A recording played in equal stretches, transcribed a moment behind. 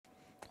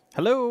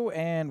Hello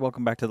and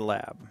welcome back to the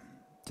lab.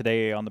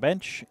 Today on the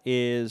bench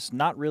is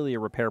not really a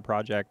repair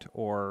project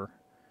or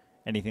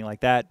anything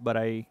like that, but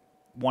I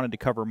wanted to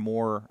cover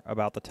more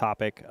about the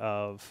topic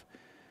of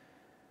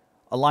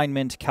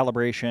alignment,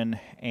 calibration,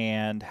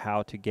 and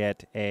how to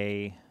get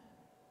a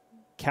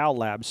Cal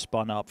lab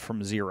spun up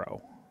from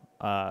zero.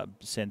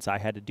 Since I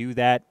had to do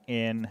that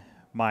in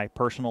my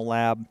personal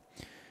lab,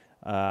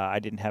 I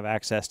didn't have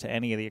access to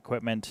any of the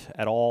equipment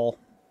at all,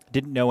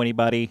 didn't know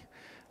anybody,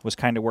 was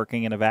kind of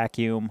working in a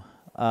vacuum.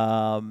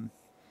 I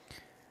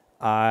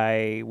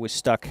was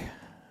stuck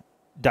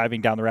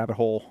diving down the rabbit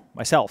hole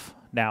myself.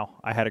 Now,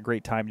 I had a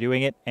great time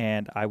doing it,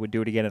 and I would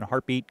do it again in a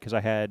heartbeat because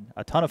I had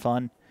a ton of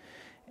fun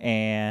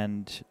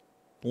and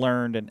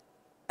learned an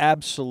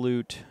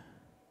absolute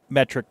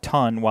metric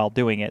ton while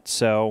doing it.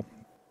 So,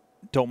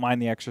 don't mind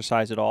the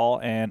exercise at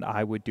all, and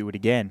I would do it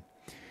again.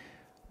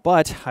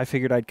 But I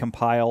figured I'd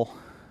compile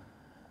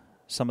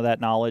some of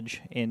that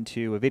knowledge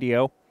into a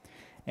video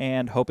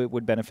and hope it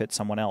would benefit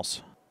someone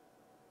else.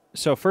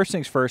 So first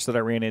things first that I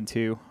ran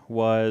into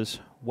was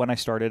when I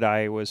started,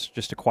 I was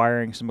just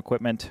acquiring some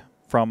equipment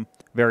from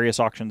various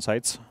auction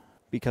sites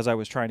because I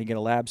was trying to get a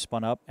lab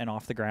spun up and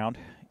off the ground.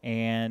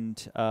 And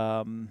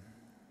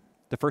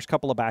the first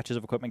couple of batches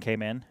of equipment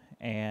came in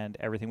and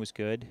everything was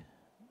good.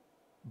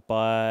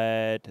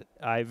 But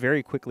I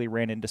very quickly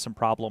ran into some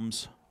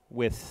problems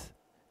with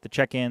the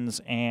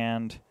check-ins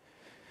and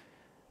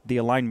the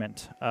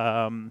alignment.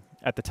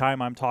 At the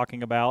time I'm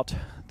talking about,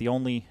 the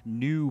only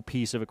new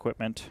piece of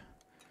equipment,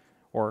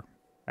 or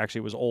actually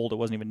it was old, it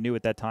wasn't even new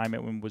at that time,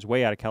 it was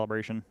way out of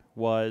calibration,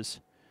 was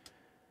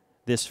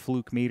this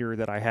fluke meter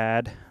that I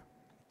had.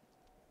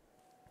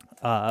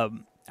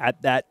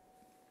 At that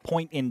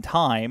point in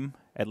time,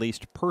 at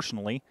least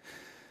personally,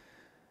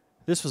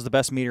 this was the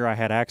best meter I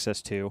had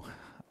access to.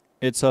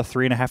 It's a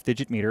 3.5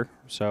 digit meter,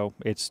 so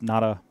it's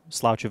not a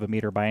slouch of a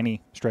meter by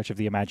any stretch of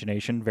the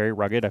imagination. Very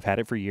rugged. I've had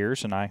it for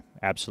years, and I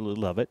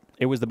absolutely love it.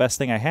 It was the best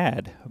thing I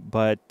had,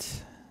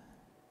 but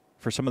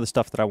for some of the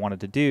stuff that I wanted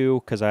to do,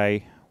 because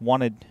I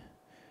wanted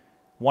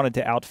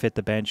to outfit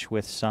the bench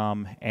with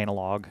some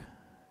analog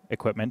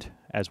equipment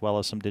as well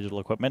as some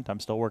digital equipment. I'm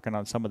still working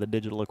on some of the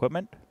digital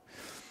equipment.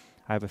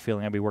 I have a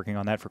feeling I'll be working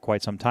on that for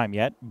quite some time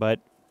yet, but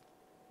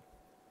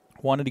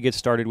wanted to get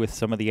started with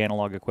some of the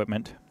analog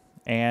equipment.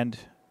 And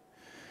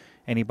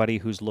anybody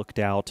who's looked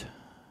out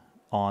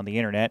on the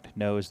internet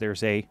knows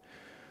there's a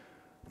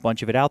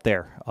bunch of it out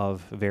there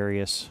of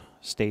various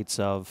states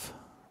of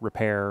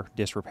repair,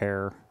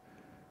 disrepair,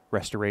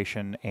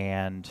 restoration,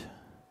 and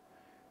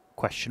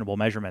questionable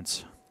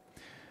measurements.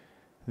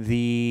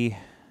 The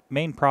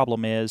main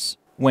problem is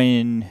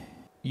when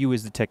you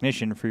as the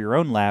technician for your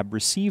own lab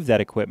receive that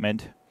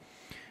equipment,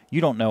 you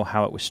don't know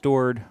how it was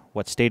stored,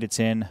 what state it's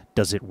in,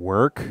 does it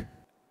work?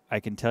 I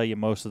can tell you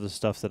most of the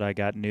stuff that I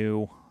got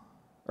new,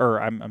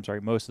 or I'm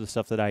sorry, most of the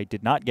stuff that I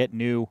did not get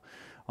new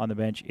on the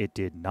bench, it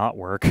did not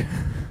work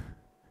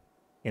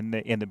in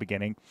the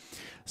beginning.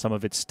 Some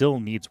of it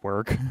still needs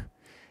work,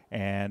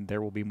 and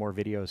there will be more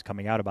videos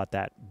coming out about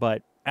that.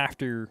 But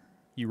after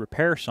you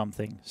repair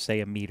something,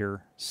 say a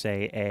meter,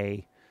 say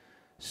a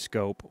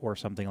scope or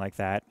something like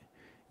that,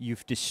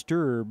 you've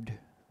disturbed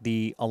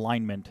the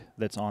alignment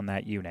that's on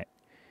that unit,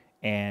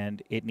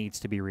 and it needs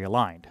to be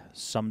realigned.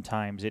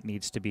 Sometimes it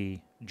needs to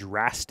be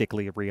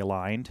drastically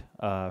realigned.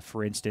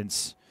 For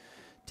instance,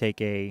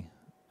 take a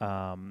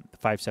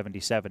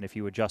 577. If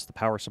you adjust the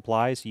power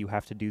supplies, you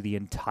have to do the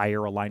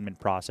entire alignment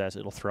process.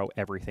 It'll throw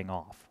everything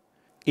off.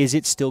 Is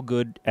it still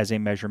good as a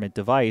measurement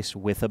device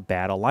with a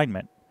bad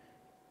alignment?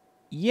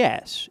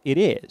 Yes, it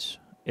is.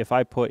 If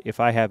I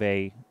have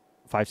a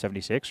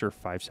 576 or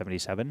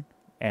 577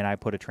 and I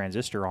put a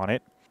transistor on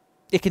it,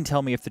 it can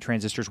tell me if the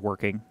transistor's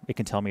working. It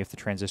can tell me if the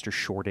transistor's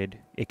shorted.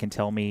 It can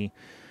tell me,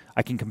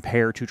 I can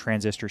compare two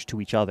transistors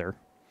to each other.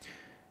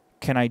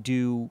 Can I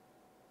do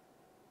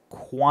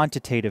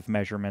quantitative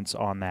measurements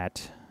on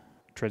that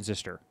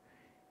transistor?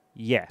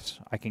 Yes,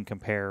 I can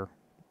compare,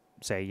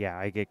 say, yeah,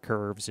 I get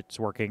curves, it's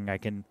working. I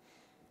can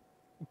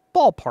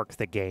ballpark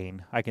the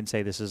gain. I can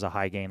say this is a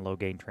high gain, low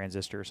gain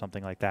transistor or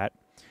something like that.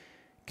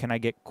 Can I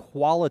get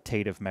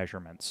qualitative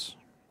measurements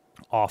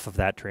off of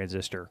that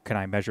transistor? Can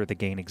I measure the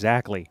gain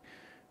exactly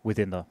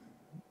within the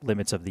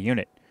limits of the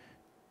unit?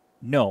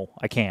 No,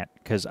 I can't,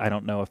 because I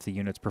don't know if the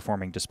unit's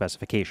performing to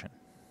specification.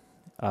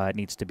 It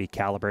needs to be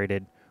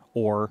calibrated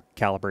or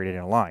calibrated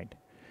and aligned,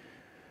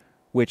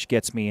 which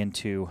gets me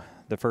into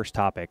the first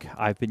topic.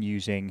 I've been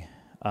using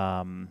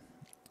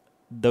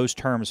those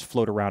terms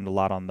float around a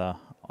lot on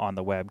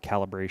the web: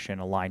 calibration,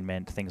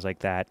 alignment, things like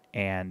that,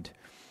 and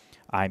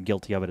I'm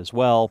guilty of it as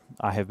well.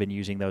 I have been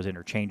using those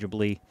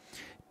interchangeably.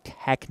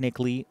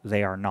 Technically,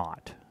 they are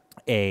not.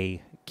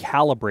 A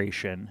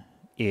calibration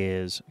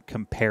is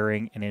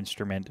comparing an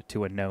instrument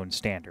to a known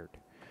standard.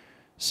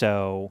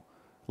 So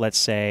let's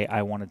say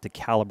I wanted to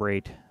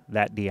calibrate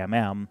that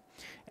DMM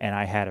and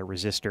I had a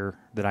resistor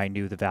that I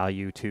knew the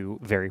value to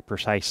very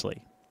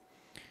precisely.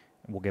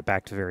 We'll get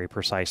back to very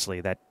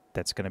precisely.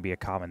 That's going to be a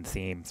common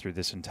theme through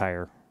this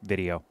entire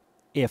video.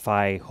 If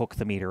I hook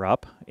the meter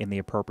up in the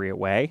appropriate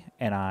way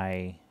and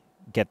I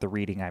get the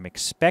reading I'm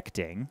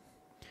expecting,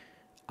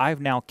 I've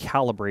now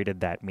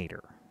calibrated that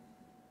meter.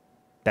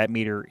 That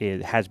meter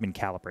has been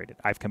calibrated.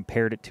 I've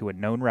compared it to a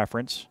known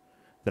reference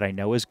that I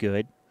know is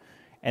good,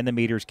 and the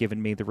meter's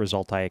given me the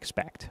result I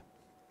expect.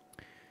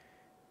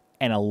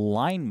 And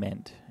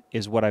alignment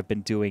is what I've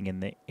been doing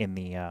in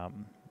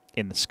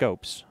the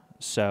scopes.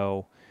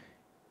 So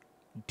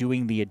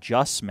doing the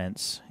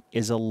adjustments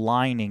is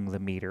aligning the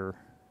meter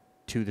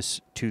to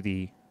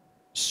the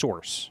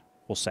source,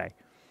 we'll say.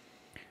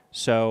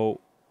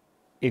 So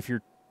if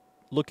you're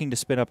looking to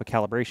spin up a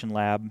calibration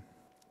lab,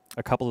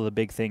 a couple of the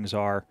big things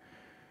are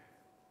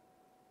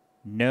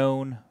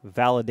known,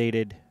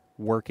 validated,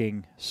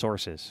 working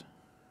sources.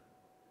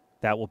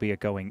 That will be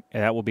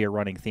a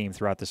running theme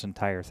throughout this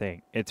entire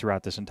thing.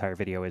 Throughout this entire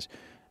video is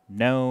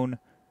known,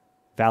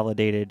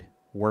 validated,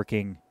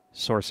 working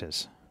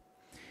sources.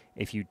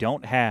 If you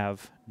don't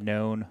have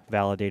known,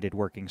 validated,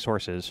 working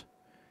sources,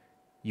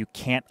 you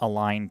can't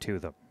align to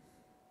them.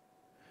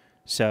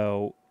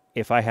 So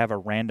if I have a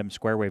random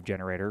square wave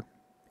generator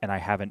and I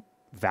haven't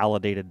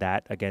validated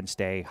that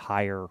against a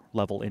higher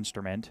level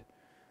instrument,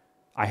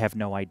 I have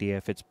no idea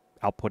if it's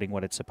outputting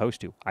what it's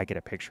supposed to. I get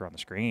a picture on the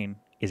screen.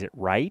 Is it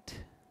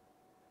right?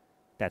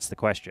 That's the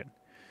question.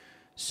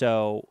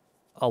 So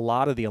a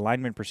lot of the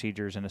alignment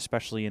procedures, and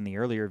especially in the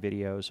earlier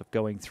videos of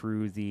going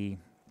through the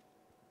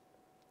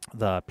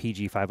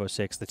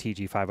PG506, the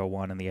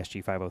TG501, and the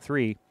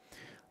SG503,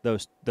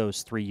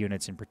 those three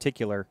units in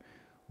particular,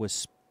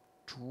 was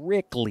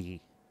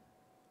strictly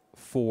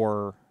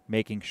for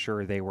making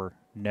sure they were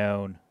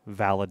known,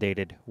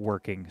 validated,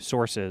 working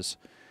sources.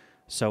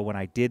 So when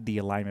I did the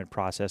alignment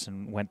process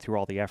and went through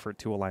all the effort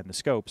to align the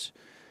scopes,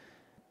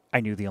 I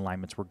knew the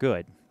alignments were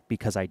good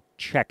because I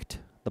checked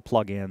the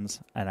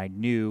plugins and I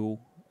knew,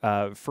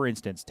 for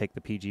instance, take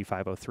the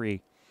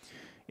PG503.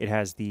 It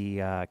has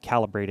the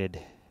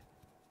calibrated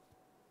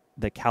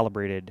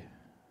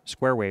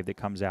square wave that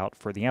comes out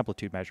for the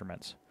amplitude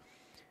measurements.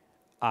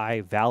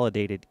 I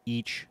validated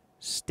each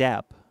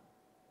step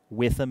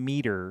with a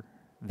meter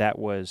that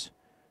was,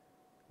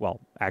 well,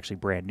 actually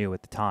brand new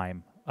at the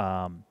time,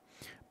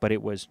 but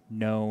it was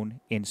known,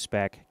 in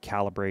spec,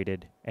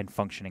 calibrated, and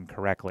functioning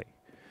correctly.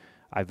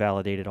 I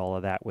validated all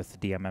of that with the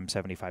DMM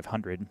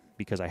 7500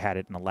 because I had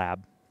it in the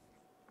lab.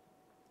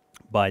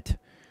 But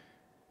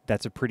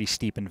that's a pretty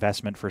steep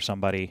investment for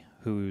somebody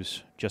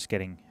who's just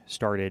getting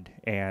started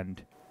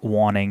and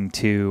wanting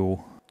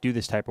to do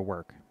this type of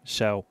work.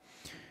 So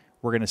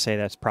we're going to say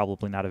that's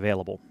probably not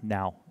available.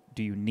 Now,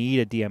 do you need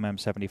a DMM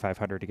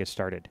 7500 to get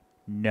started?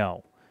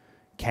 No.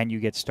 Can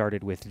you get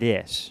started with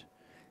this?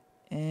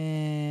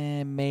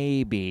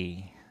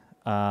 Maybe.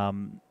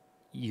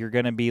 You're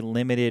going to be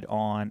limited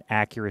on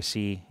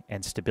accuracy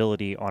and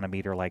stability on a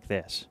meter like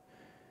this.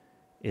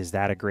 Is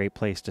that a great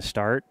place to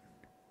start?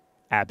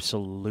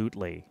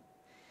 Absolutely.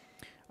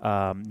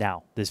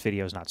 Now, this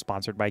video is not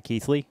sponsored by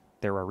Keithley.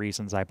 There are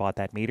reasons I bought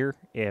that meter.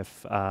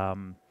 If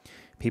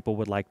people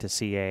would like to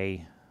see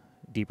a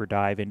deeper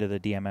dive into the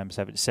DMM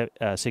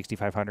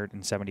 6500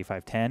 and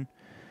 7510,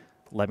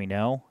 let me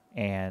know,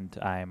 and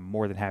I'm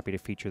more than happy to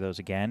feature those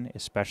again,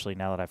 especially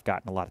now that I've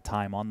gotten a lot of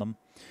time on them.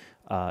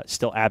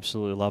 Still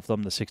absolutely love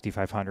them. The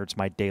 6500 is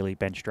my daily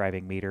bench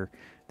driving meter.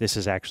 This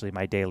is actually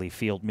my daily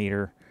field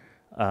meter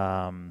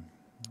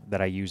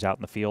that I use out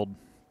in the field,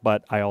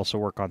 but I also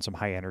work on some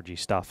high energy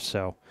stuff,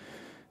 so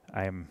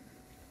I'm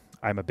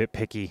a bit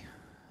picky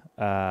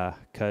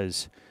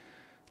because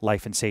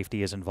life and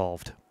safety is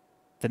involved.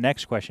 The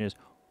next question is,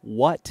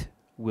 what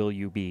will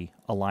you be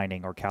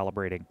aligning or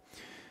calibrating?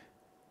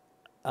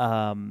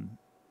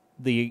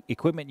 The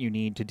equipment you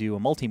need to do a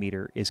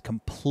multimeter is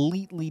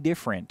completely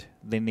different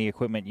than the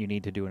equipment you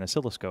need to do an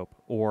oscilloscope,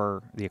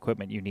 or the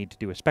equipment you need to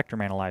do a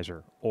spectrum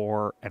analyzer,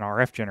 or an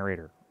RF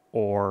generator,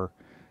 or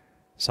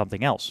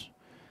something else,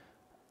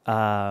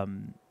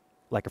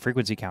 like a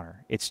frequency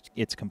counter.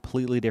 It's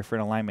completely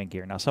different alignment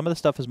gear. Now, some of the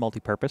stuff is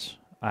multi-purpose.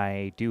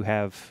 I do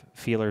have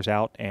feelers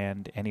out,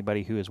 and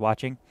anybody who is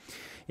watching,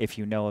 if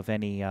you know of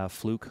any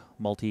Fluke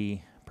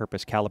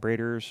multi-purpose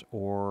calibrators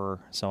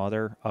or some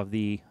other of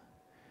the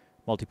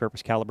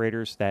multi-purpose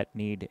calibrators that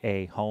need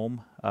a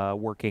home,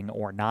 working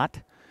or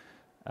not,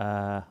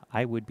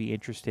 I would be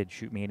interested.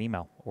 Shoot me an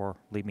email or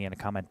leave me in a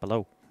comment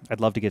below. I'd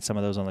love to get some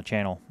of those on the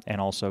channel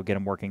and also get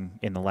them working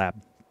in the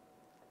lab.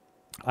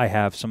 I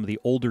have some of the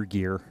older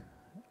gear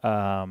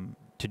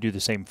to do the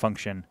same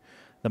function.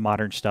 The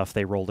modern stuff,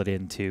 they rolled it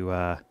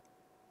into,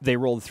 they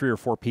rolled 3 or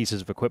 4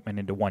 pieces of equipment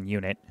into one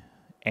unit,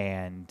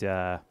 and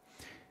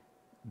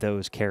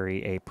those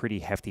carry a pretty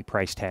hefty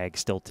price tag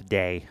still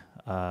today,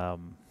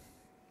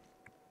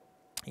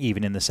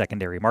 even in the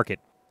secondary market.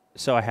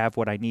 So I have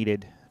what I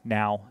needed.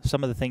 Now,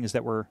 some of the things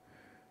that were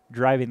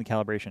driving the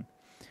calibration.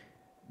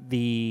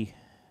 The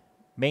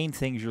main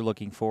things you're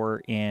looking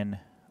for in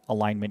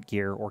alignment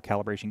gear or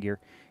calibration gear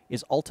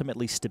is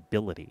ultimately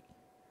stability.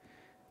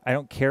 I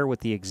don't care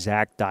what the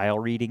exact dial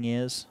reading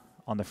is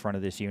on the front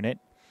of this unit,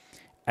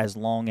 as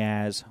long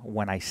as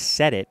when I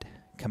set it,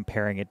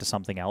 comparing it to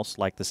something else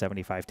like the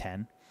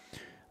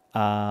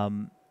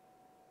 7510,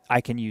 I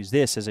can use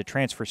this as a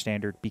transfer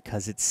standard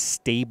because it's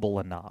stable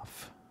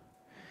enough.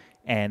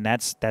 And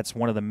that's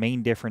one of the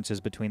main differences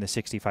between the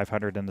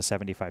 6500 and the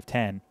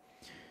 7510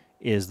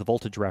 is the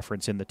voltage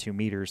reference in the 2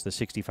 meters. The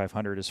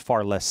 6500 is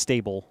far less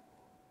stable,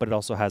 but it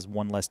also has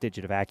one less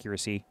digit of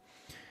accuracy.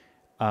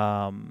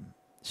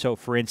 So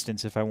for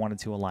instance, if I wanted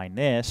to align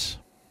this,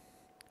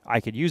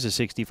 I could use a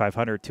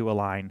 6500 to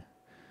align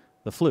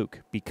the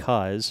Fluke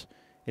because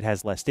it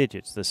has less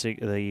digits. The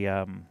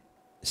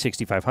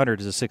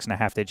 6500 is a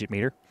 6.5 digit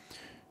meter.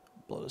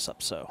 Blow this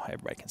up so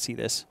everybody can see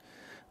this.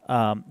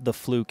 The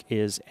Fluke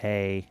is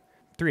a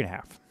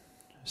 3.5.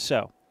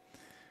 So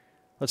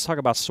let's talk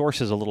about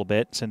sources a little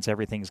bit since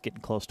everything's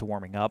getting close to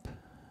warming up.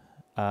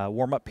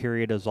 Warm-up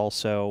period is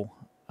also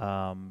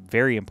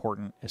very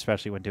important,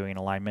 especially when doing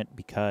alignment,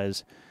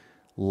 because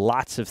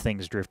lots of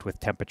things drift with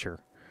temperature.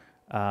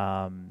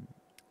 A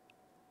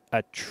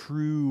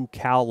true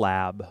Cal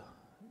lab,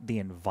 the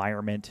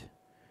environment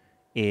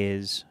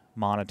is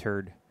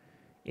monitored,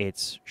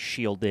 it's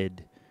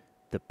shielded,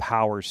 the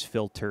power's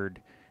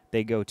filtered.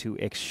 They go to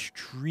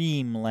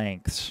extreme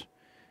lengths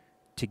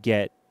to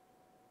get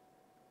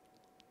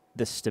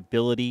the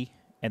stability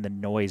and the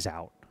noise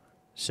out.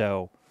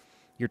 So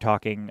you're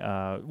talking,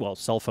 well,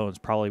 cell phones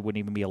probably wouldn't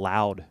even be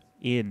allowed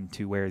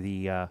into where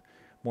the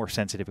more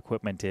sensitive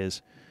equipment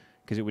is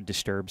because it would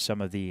disturb some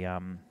of the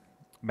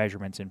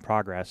measurements in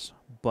progress.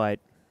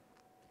 But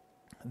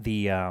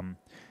the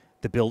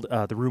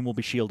room will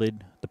be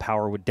shielded. The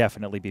power would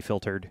definitely be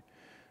filtered,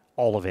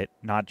 all of it,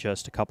 not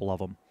just a couple of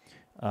them.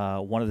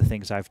 One of the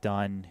things I've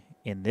done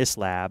in this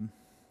lab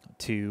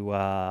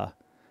to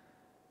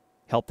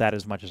help that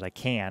as much as I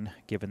can,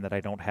 given that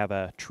I don't have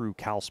a true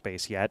Cal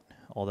space yet,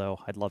 although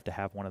I'd love to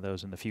have one of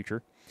those in the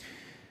future.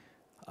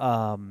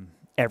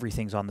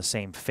 Everything's on the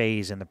same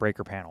phase in the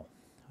breaker panel.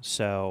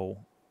 So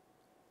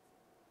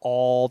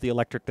all the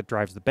electric that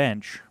drives the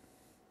bench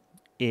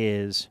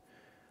is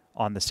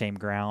on the same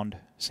ground,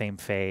 same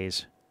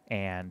phase,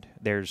 and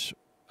there's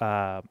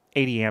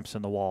 80 amps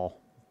in the wall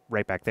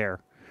right back there.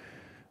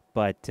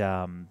 But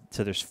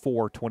so there's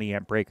 4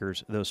 20-amp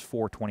breakers. Those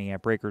 4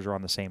 20-amp breakers are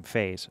on the same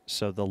phase.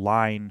 So the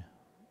line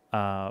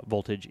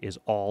voltage is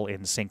all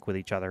in sync with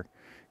each other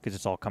because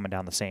it's all coming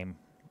down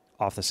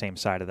off the same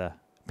side of the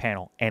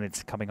panel, and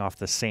it's coming off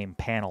the same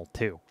panel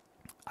too.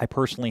 I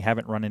personally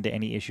haven't run into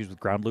any issues with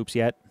ground loops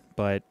yet,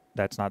 but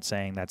that's not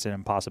saying that's an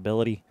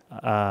impossibility.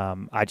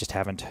 I just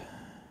haven't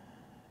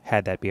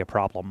had that be a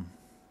problem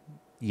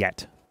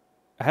yet.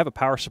 I have a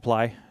power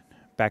supply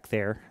back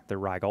there, the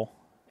Rigel,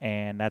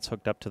 and that's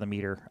hooked up to the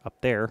meter up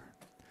there.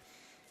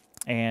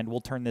 And we'll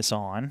turn this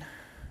on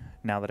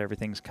now that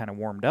everything's kind of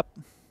warmed up.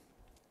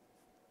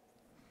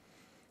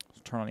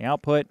 Let's turn on the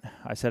output.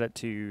 I set it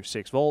to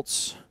 6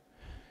 volts.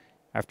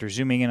 After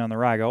zooming in on the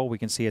Rigel, we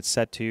can see it's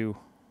set to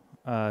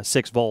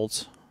 6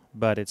 volts,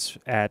 but it's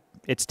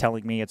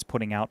telling me it's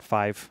putting out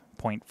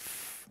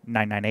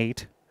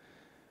 5.998.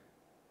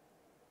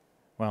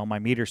 Well, my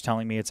meter's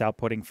telling me it's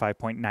outputting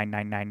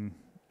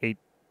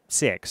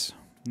 5.99986.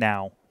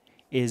 Now,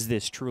 is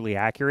this truly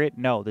accurate?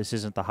 No, this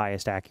isn't the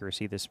highest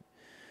accuracy. This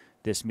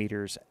is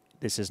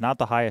not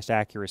the highest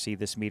accuracy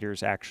this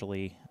meter's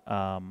actually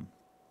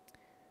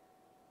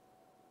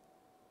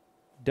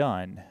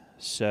done,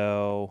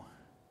 so,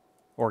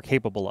 or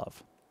capable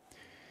of.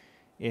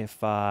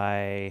 If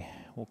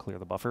we'll clear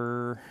the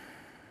buffer.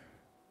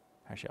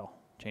 Actually, I'll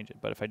change it,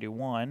 but if I do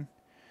 1,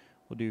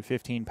 we'll do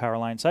 15 power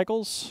line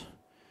cycles,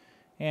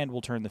 and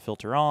we'll turn the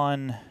filter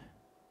on,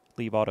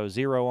 leave auto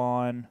 0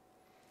 on,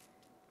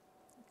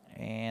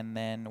 and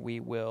then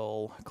we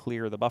will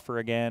clear the buffer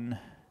again,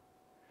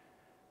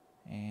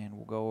 and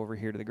we'll go over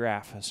here to the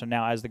graph. So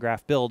now as the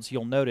graph builds,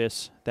 you'll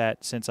notice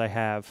that since I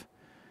have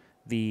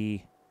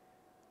the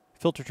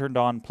filter turned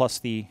on plus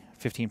the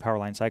 15 power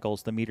line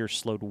cycles, the meter's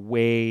slowed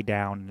way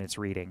down in its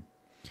reading.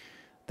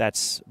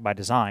 That's by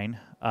design,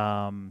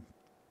 and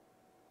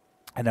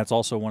that's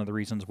also one of the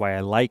reasons why I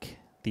like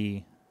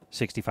the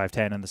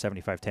 6510 and the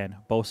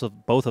 7510.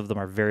 Both of them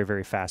are very,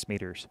 very fast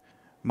meters.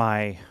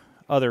 My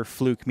other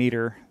Fluke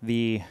meter,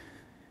 the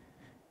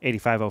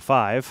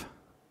 8505,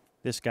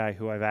 this guy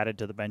who I've added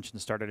to the bench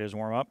and started as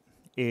warm-up,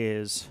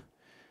 is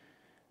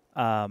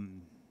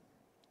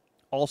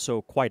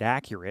also quite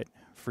accurate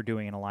for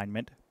doing an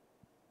alignment,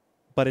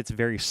 but it's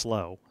very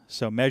slow.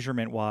 So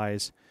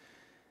measurement-wise,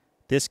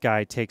 this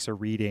guy takes a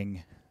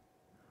reading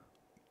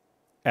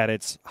at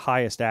its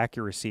highest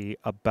accuracy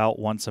about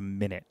once a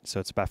minute. So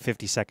it's about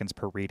 50 seconds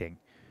per reading.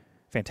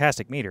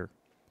 Fantastic meter.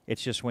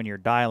 It's just when you're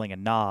dialing a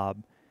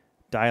knob,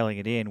 dialing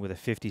it in with a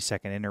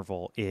 50-second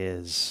interval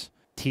is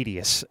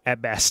tedious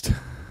at best.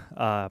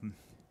 At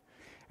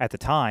the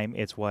time,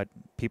 it's what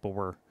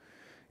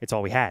it's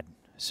all we had.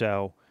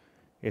 So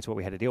it's what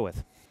we had to deal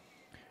with.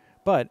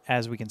 But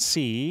as we can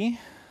see,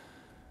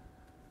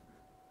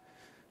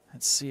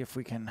 let's see if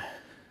we can...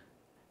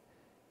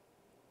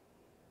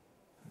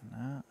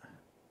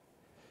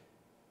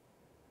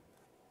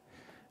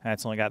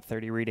 That's only got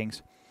 30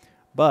 readings,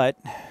 but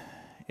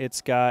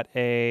it's got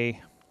we're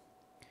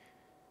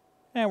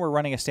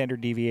running a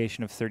standard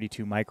deviation of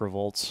 32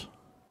 microvolts,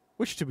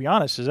 which, to be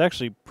honest, is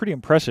actually pretty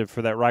impressive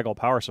for that Rigel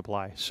power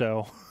supply.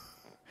 So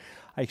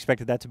I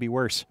expected that to be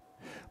worse.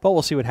 But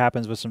we'll see what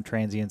happens with some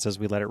transients as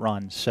we let it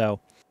run. So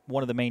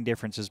one of the main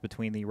differences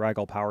between the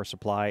Rigel power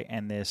supply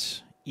and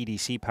this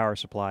EDC power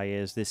supply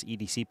is this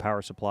EDC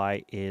power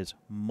supply is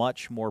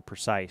much more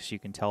precise. You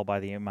can tell by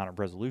the amount of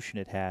resolution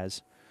it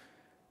has,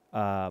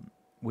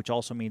 which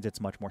also means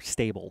it's much more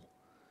stable.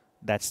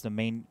 That's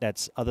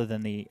other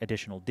than the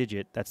additional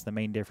digit, that's the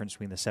main difference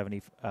between the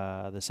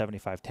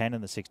 7510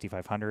 and the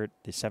 6500.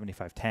 The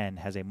 7510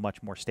 has a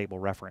much more stable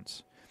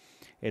reference.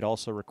 It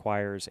also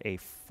requires a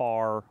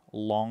far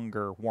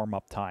longer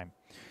warm-up time.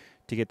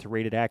 To get to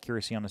rated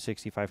accuracy on a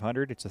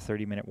 6500, it's a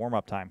 30-minute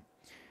warm-up time.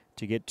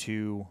 To get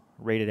to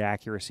rated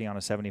accuracy on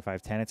a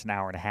 7510, it's an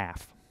hour and a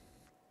half.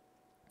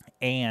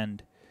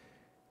 And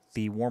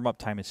the warm-up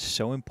time is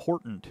so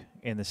important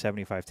in the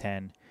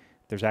 7510,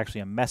 there's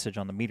actually a message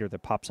on the meter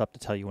that pops up to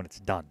tell you when it's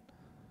done.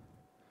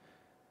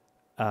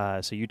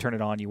 So you turn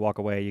it on, you walk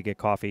away, you get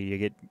coffee, you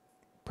get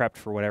prepped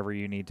for whatever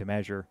you need to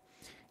measure,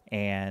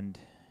 and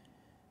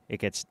it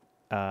gets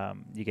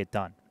you get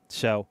done.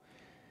 So,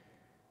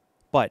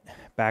 but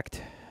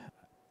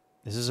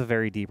this is a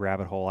very deep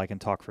rabbit hole. I can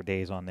talk for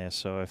days on this.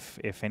 So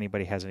if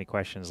anybody has any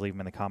questions, leave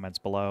them in the comments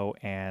below.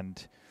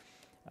 And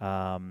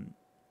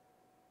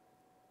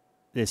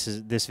this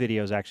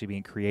video is actually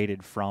being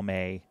created from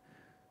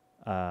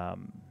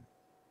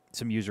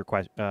some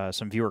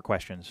viewer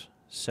questions.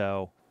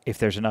 So if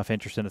there's enough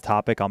interest in the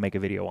topic, I'll make a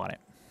video on it.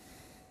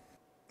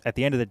 At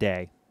the end of the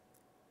day,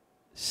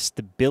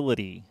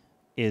 stability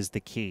is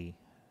the key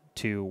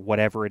to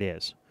whatever it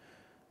is: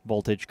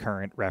 voltage,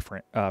 current,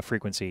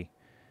 frequency,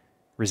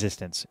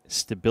 resistance.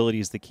 Stability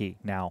is the key.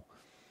 Now,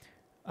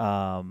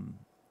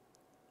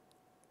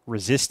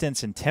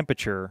 resistance and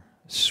temperature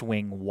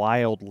swing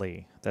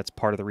wildly. That's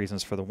part of the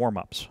reasons for the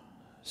warm-ups.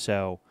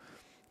 So,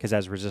 because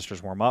as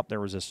resistors warm up, their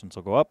resistance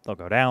will go up, they'll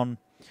go down.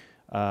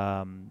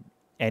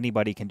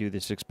 Anybody can do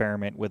this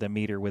experiment with a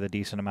meter with a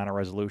decent amount of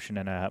resolution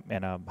and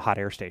a hot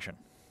air station.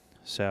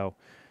 So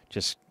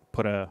just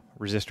put a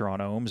resistor on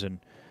ohms and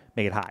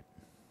make it hot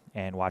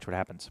and watch what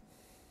happens.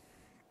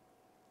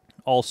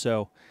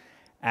 Also,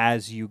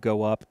 as you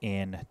go up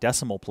in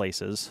decimal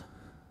places,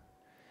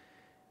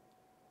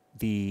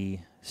 the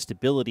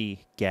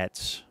stability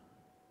gets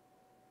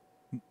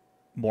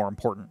more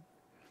important,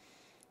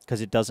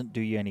 because it doesn't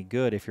do you any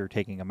good if you're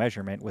taking a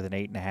measurement with an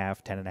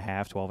 8.5,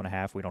 10.5,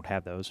 12.5. We don't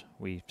have those.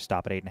 We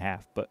stop at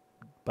 8.5,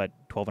 but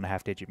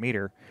 12.5 digit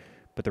meter.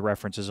 But the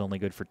reference is only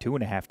good for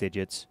 2.5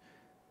 digits.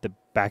 The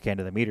back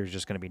end of the meter is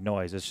just going to be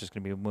noise. It's just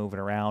going to be moving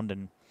around,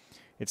 and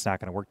it's not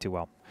going to work too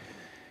well.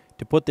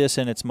 To put this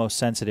in its most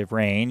sensitive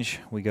range,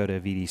 we go to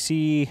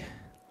VDC,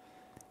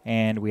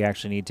 and we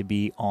actually need to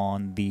be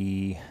on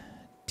the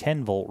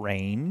 10 volt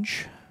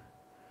range,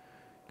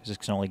 because it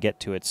can only get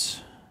to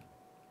its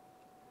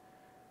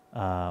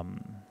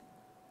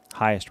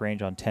highest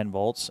range on 10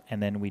 volts.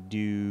 And then we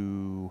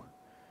do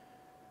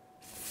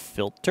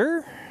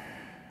filter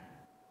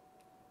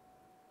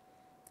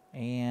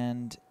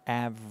and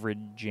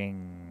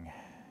averaging.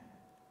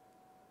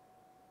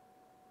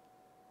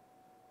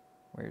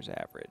 Where's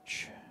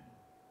average?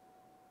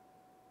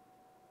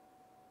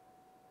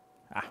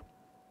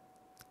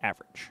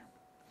 Average.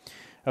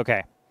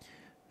 Okay,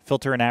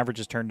 filter and average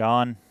is turned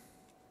on.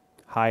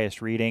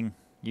 Highest reading.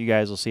 You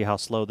guys will see how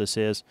slow this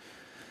is.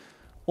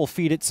 We'll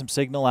feed it some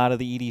signal out of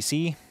the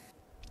EDC.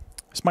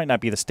 This might not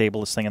be the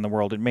stablest thing in the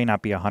world. It may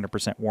not be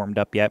 100% warmed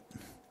up yet.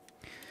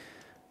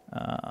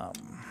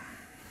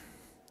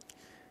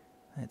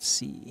 Let's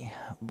see.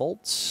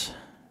 Volts.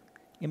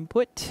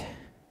 Input.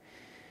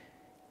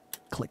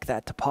 Click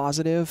that to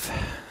positive.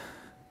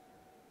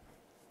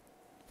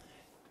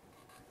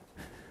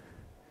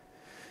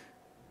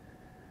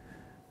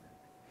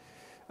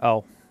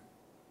 Oh.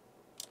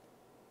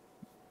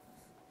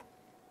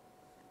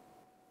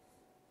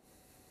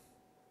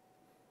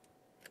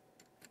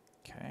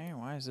 Okay,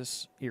 why is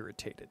this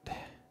irritated? It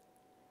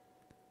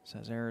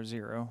says error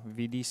 0,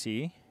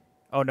 VDC.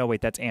 Oh, no, wait,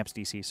 that's amps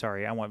DC.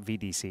 Sorry, I want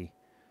VDC.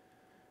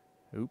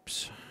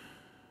 Oops.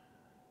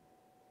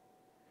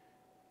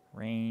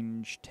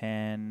 Range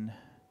 10.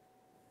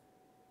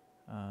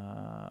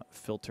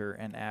 Filter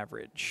and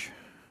average.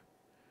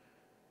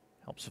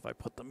 Helps if I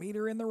put the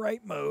meter in the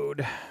right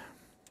mode.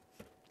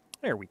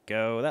 There we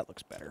go. That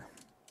looks better.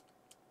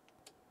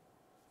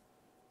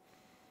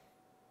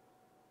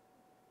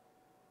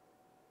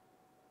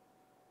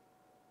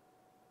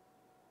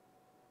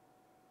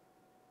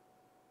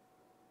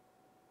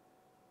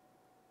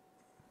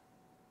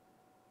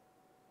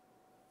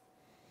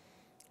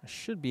 I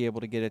should be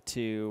able to get it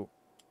to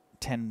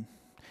 10.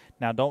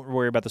 Now, don't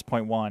worry about this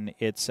 0.1.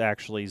 It's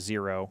actually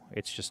 0.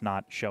 It's just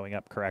not showing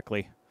up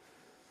correctly.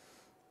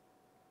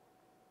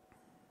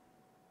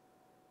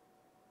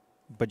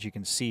 But you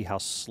can see how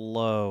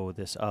slow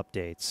this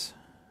updates.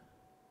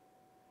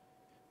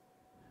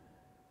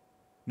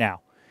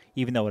 Now,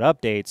 even though it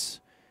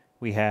updates,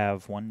 we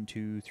have 1,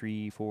 2,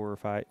 3, 4,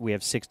 5. We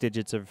have 6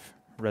 digits of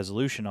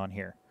resolution on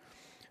here.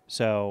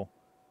 So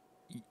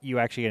you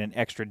actually get an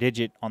extra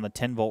digit on the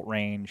 10-volt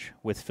range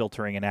with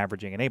filtering and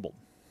averaging enabled.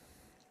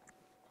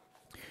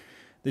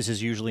 This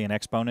is usually an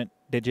exponent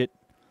digit.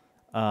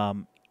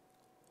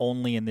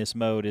 Only in this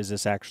mode is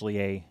this actually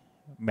a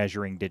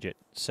measuring digit.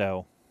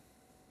 So,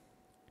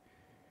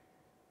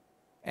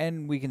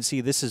 and we can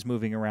see this is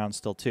moving around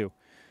still too.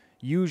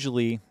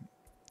 Usually,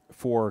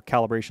 for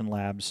calibration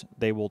labs,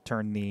 they will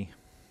turn the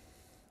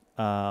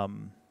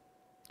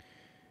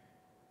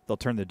they'll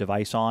turn the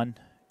device on,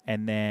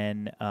 and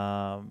then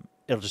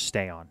it'll just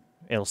stay on.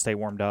 It'll stay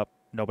warmed up.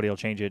 Nobody will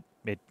change it.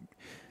 They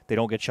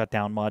don't get shut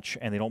down much,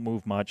 and they don't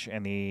move much,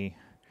 and the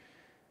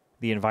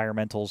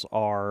environmentals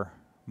are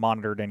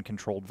monitored and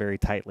controlled very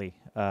tightly.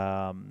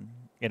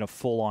 In a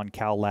full-on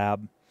cal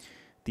lab,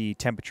 the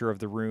temperature of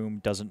the room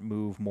doesn't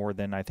move more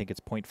than, I think it's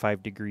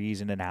 0.5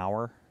 degrees in an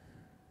hour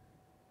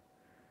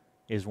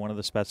is one of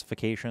the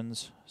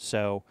specifications.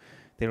 So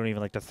they don't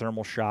even like to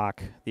thermal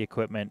shock the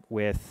equipment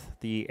with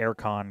the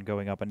aircon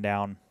going up and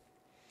down,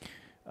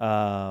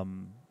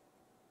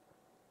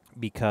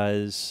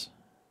 because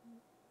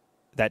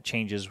that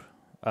changes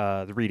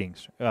the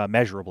readings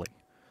measurably,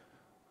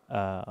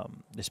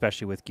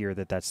 especially with gear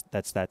that's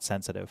that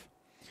sensitive.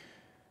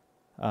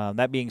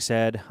 That being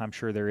said, I'm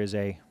sure there is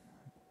a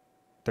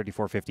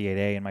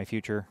 3458A in my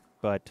future,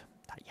 but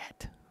not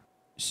yet.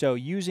 So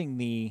using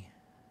the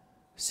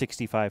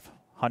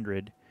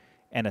 6500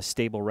 and a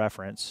stable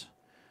reference,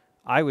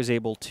 I was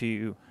able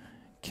to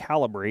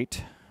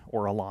calibrate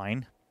or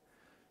align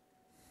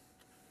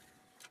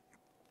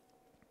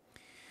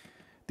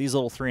these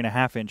little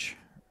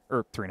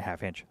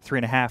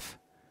 3.5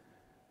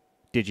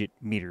 digit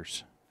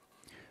meters.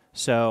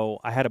 So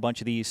I had a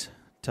bunch of these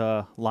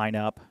to line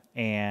up,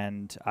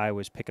 and I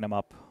was picking them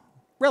up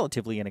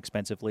relatively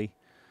inexpensively.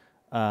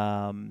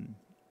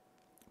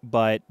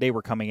 But they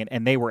were coming in,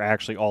 and they were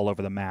actually all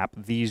over the map.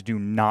 These do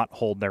not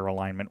hold their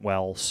alignment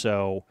well,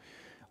 so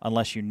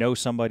unless you know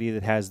somebody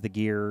that has the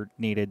gear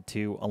needed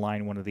to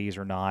align one of these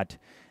or not,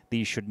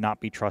 these should not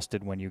be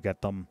trusted when you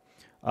get them.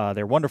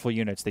 They're wonderful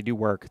units. They do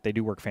work. They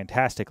do work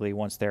fantastically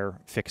once they're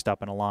fixed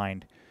up and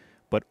aligned,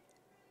 but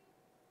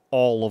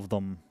all of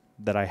them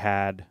that I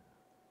had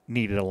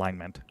needed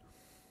alignment.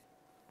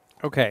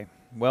 Okay,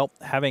 well,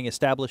 having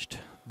established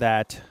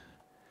that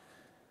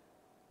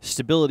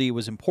stability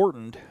was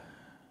important,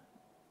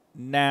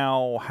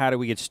 now how do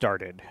we get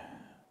started?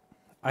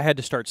 I had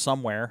to start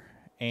somewhere,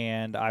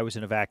 and I was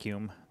in a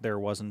vacuum. There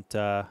wasn't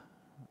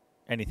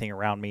anything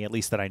around me, at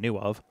least that I knew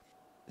of.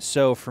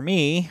 So for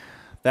me,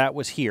 that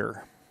was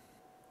here.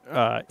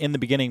 In the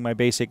beginning, my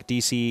basic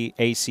DC,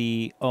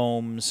 AC,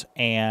 ohms,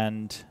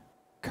 and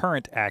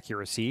current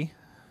accuracy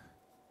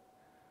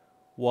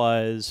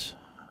was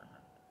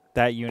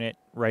that unit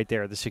right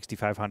there, the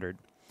 6500.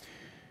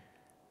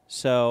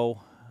 So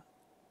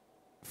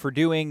for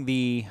doing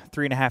the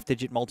 3.5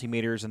 digit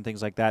multimeters and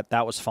things like that,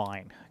 that was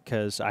fine,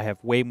 because I have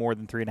way more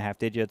than 3.5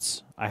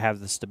 digits. I have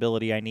the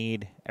stability I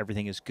need.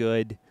 Everything is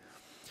good.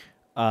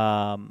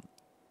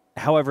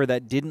 However,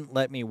 that didn't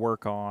let me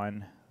work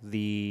on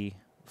the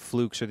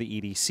flukes or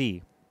the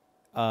EDC.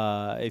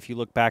 If you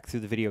look back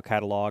through the video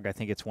catalog, I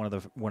think it's one of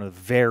the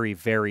very,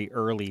 very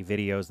early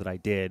videos that I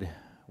did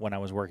when I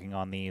was working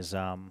on these.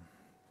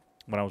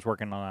 When I was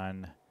working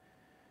on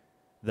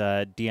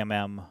the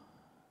DMM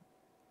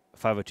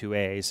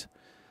 502As,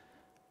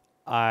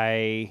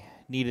 I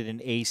needed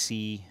an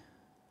AC,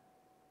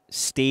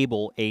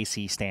 stable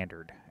AC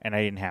standard, and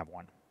I didn't have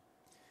one.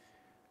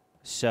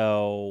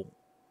 So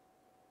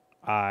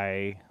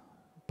I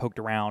poked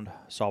around,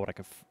 saw what I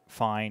could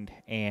find,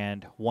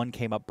 and one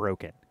came up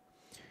broken.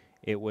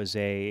 It was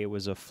a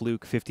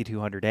Fluke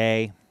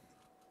 5200A.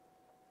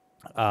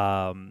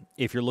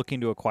 If you're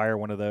looking to acquire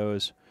one of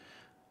those,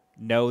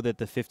 know that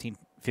the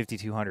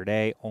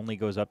 5200A only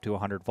goes up to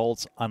 100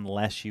 volts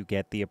unless you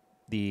get the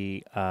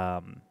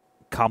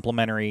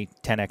complementary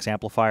 10x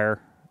amplifier.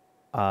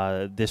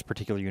 This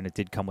particular unit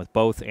did come with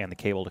both and the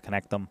cable to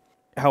connect them.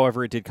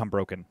 However, it did come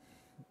broken.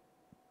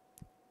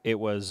 It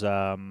was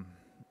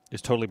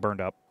totally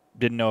burned up.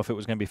 Didn't know if it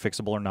was going to be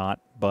fixable or not,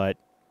 but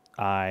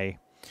I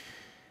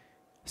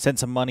sent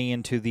some money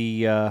into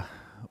the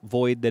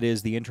void that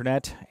is the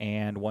internet,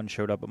 and one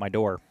showed up at my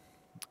door.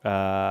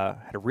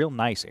 Had a real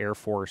nice Air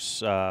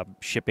Force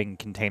shipping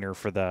container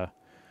for the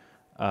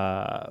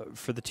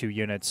 2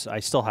 units.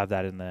 I still have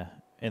that in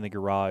the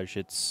garage.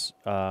 It's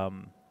I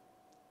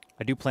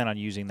do plan on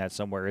using that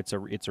somewhere. It's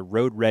a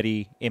road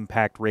ready,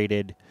 impact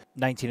rated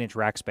 19-inch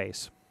rack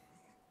space.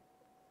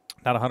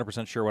 Not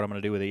 100% sure what I'm going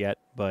to do with it yet,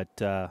 but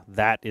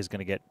that is going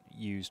to get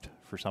used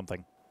for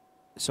something.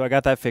 So I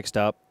got that fixed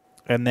up,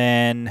 and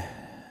then,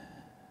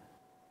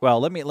 well,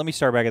 let me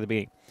start back at the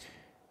beginning.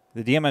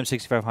 The DMM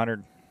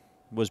 6500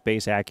 was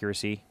base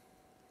accuracy.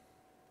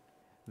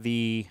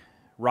 The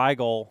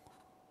Rigel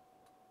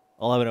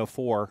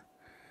 1104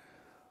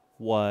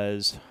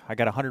 was, I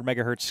got a 100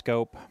 megahertz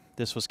scope.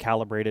 This was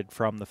calibrated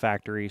from the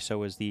factory, so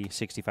was the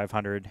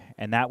 6500,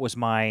 and that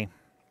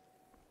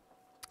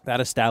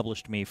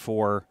established me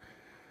for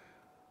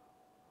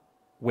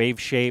wave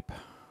shape,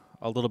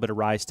 a little bit of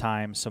rise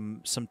time,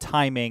 some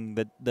timing.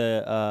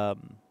 The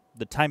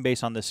time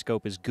base on this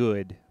scope is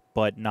good,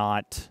 but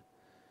not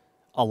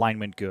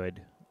alignment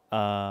good.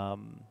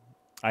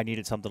 I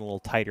needed something a little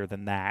tighter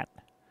than that,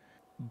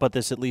 but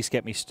this at least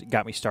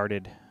got me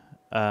started,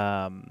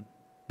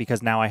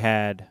 because now I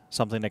had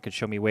something that could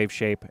show me wave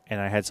shape,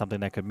 and I had something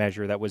that could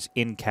measure that was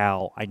in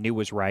cal. I knew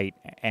was right,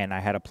 and I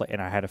had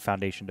a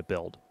foundation to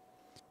build.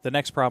 The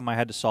next problem I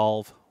had to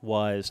solve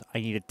was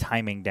I needed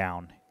timing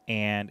down,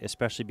 and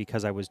especially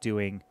because I was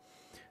doing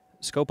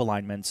scope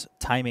alignments,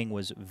 timing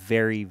was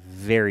very,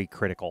 very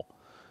critical.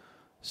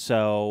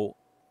 So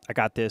I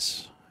got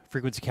this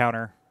frequency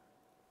counter,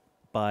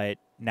 but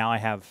now I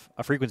have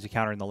a frequency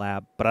counter in the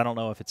lab, but I don't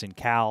know if it's in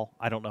cal.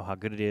 I don't know how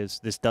good it is.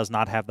 This does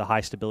not have the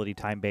high stability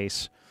time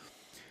base.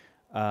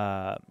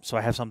 So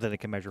I have something that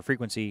can measure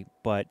frequency,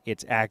 but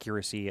its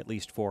accuracy, at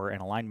least for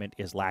an alignment,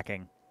 is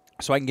lacking.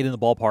 So I can get in the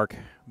ballpark,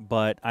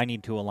 but I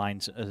need to align.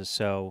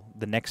 So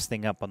the next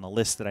thing up on the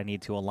list that I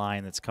need to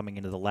align that's coming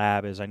into the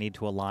lab is I need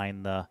to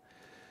align the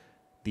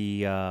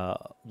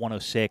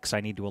 106.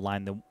 I need to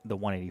align the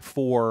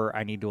 184.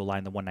 I need to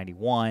align the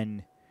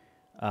 191.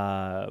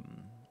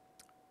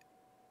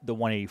 The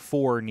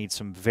 184 needs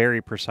some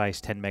very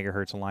precise 10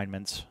 megahertz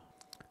alignments.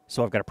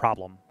 So I've got a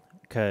problem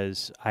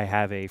because I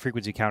have a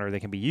frequency counter that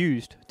can be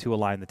used to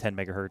align the 10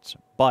 megahertz,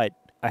 but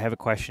I have a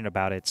question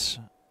about its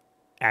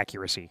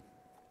accuracy.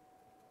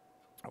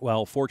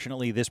 Well,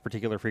 fortunately, this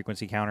particular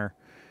frequency counter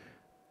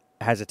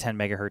has a 10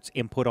 megahertz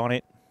input on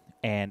it,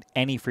 and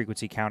any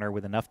frequency counter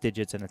with enough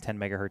digits and a 10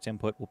 megahertz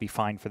input will be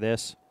fine for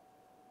this.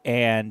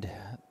 And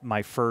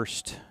my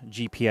first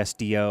GPS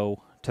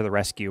DO to the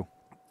rescue.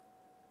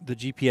 The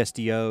GPS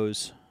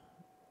DOs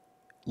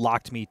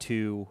locked me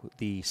to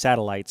the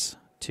satellites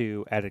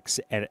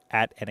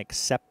at an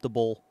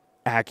acceptable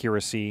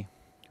accuracy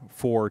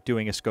for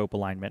doing a scope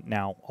alignment.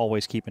 Now,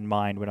 always keep in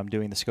mind when I'm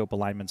doing the scope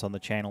alignments on the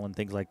channel and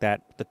things like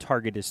that, the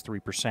target is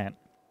 3%.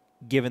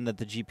 Given that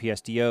the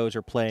GPS DOs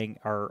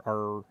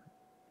are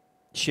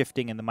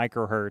shifting in the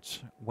microhertz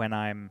when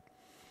I'm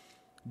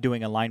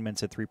doing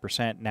alignments at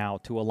 3%, now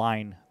to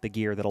align the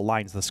gear that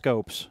aligns the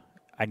scopes,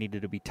 I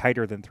needed to be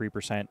tighter than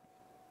 3%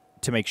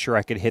 to make sure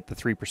I could hit the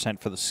 3%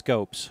 for the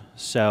scopes.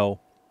 So,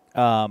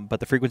 but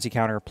the frequency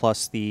counter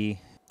plus the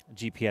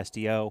GPS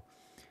DO,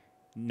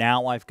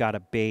 now I've got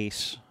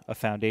a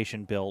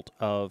foundation built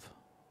of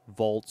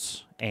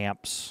volts,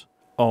 amps,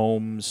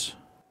 ohms,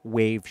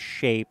 wave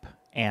shape,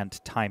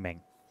 and timing.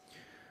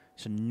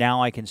 So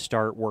now I can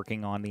start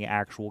working on the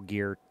actual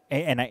gear,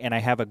 and I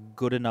have a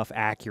good enough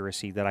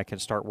accuracy that I can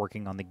start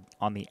working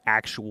on the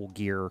actual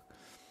gear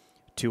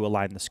to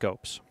align the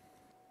scopes.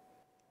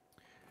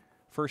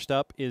 First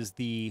up is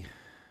the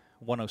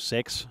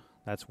 106.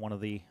 That's one of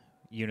the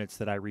units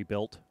that I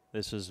rebuilt.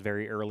 This is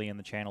very early in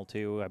the channel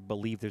too. I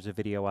believe there's a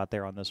video out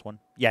there on this one.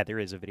 Yeah, there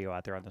is a video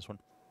out there on this one.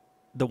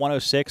 The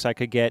 106, I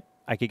could get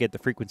the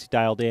frequency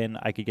dialed in.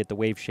 I could get the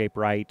wave shape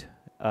right,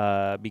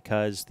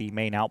 because the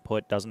main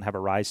output doesn't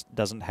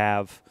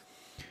have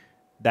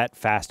that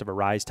fast of a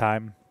rise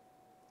time.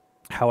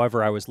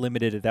 However, I was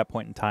limited at that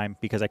point in time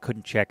because I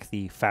couldn't check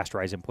the fast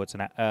rise inputs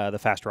and the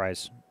fast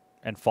rise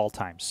and fall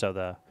times.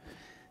 So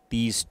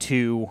these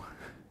two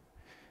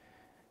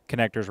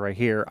connectors right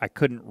here, I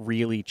couldn't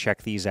really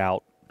check these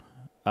out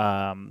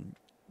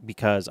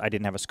because I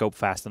didn't have a scope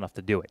fast enough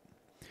to do it.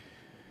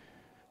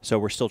 So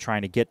we're still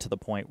trying to get to the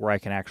point where I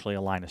can actually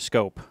align a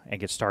scope and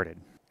get started.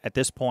 At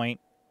this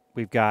point,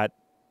 we've got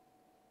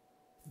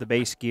the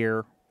base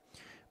gear,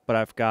 but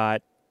I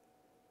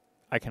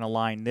can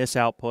align this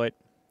output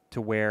to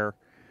where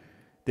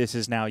this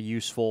is now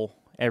useful.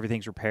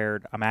 Everything's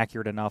repaired. I'm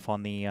accurate enough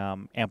on the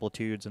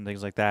amplitudes and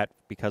things like that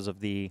because of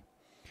the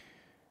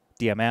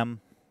DMM,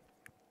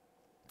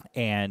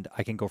 and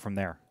I can go from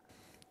there.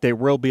 There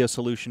will be a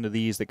solution to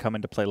these that come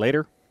into play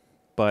later,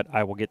 but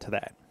I will get to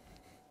that.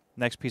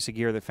 Next piece of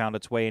gear that found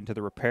its way into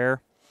the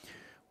repair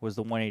was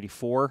the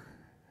 184.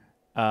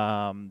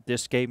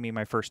 This gave me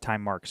my first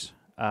time marks.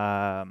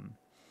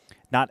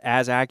 Not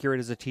as accurate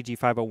as the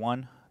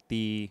TG501.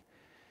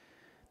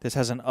 This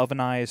has an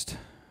ovenized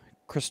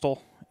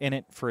crystal in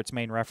it for its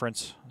main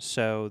reference,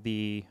 so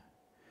the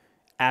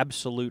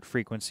absolute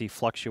frequency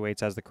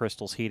fluctuates as the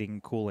crystal's heating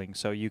and cooling.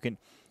 So you can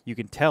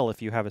tell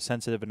if you have a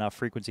sensitive enough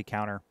frequency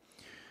counter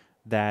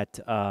that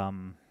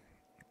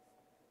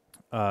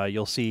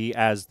you'll see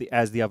as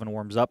the oven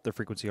warms up, the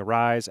frequency will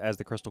rise. As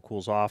the crystal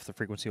cools off, the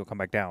frequency will come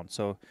back down.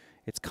 So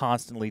it's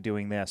constantly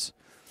doing this.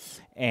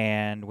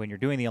 And when you're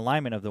doing the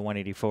alignment of the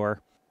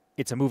 184,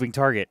 it's a moving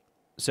target.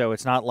 So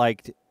it's not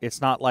like the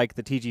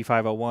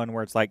TG501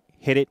 where it's like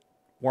hit it,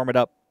 warm it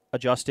up,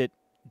 adjust it,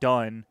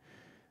 done.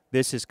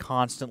 This is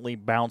constantly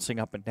bouncing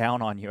up and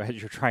down on you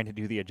as you're trying to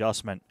do the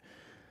adjustment.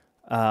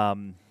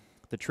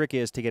 The trick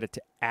is to get it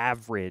to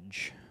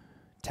average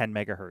 10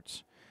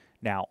 megahertz.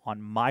 Now,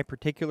 on my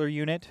particular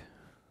unit,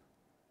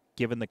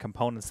 given the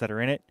components that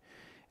are in it,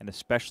 and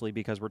especially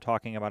because we're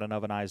talking about an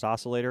ovenized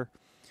oscillator,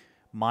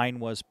 mine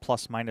was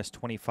plus minus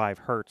 25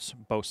 hertz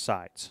both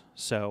sides.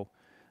 So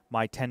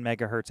my 10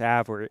 megahertz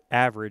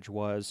average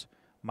was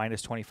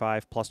minus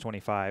 25, plus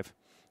 25,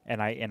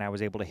 and I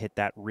was able to hit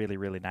that really,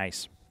 really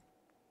nice.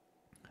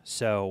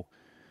 So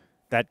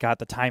that got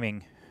the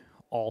timing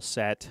all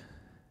set,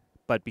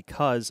 but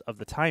because of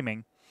the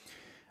timing,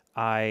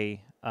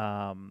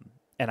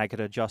 and I could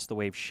adjust the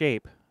wave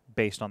shape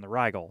based on the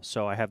Rigel.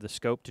 So I have the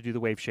scope to do the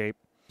wave shape,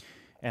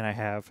 and I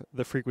have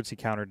the frequency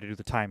counter to do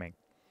the timing.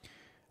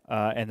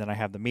 And then I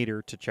have the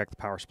meter to check the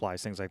power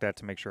supplies, things like that,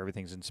 to make sure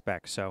everything's in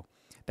spec. So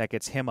that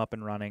gets him up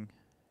and running,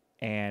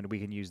 and we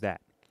can use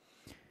that.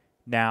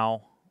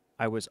 Now,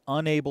 I was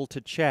unable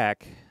to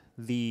check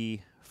the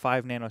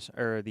 5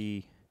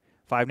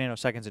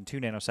 nanoseconds and 2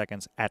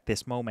 nanoseconds at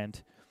this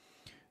moment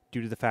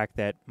due to the fact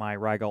that my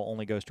Rigel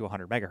only goes to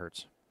 100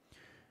 megahertz.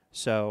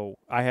 So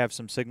I have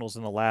some signals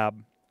in the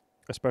lab,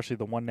 especially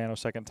the 1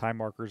 nanosecond time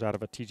markers out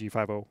of a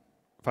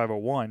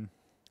TG501,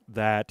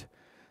 that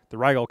the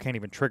Rigel can't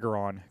even trigger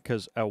on,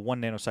 because a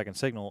 1 nanosecond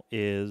signal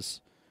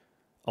is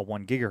a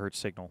 1 gigahertz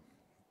signal.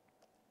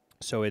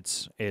 So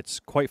it's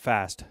quite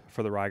fast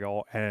for the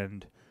Rigel,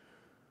 and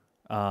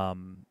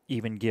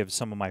even gives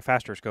some of my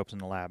faster scopes in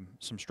the lab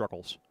some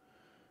struggles.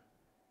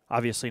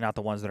 Obviously not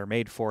the ones that are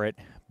made for it,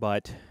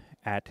 but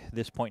at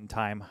this point in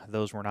time,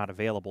 those were not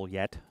available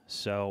yet.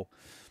 So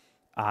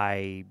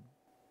I'm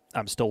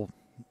still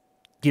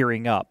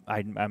gearing up.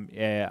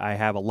 I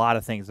have a lot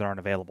of things that aren't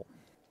available.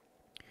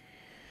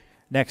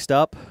 Next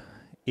up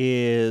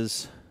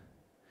is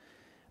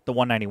the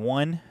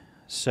 191.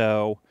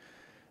 So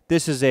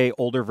this is a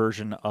older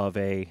version of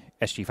a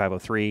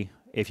SG503.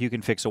 If you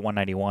can fix a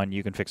 191,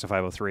 you can fix a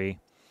 503.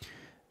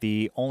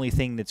 The only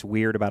thing that's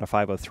weird about a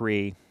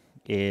 503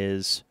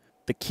 is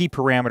the key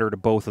parameter to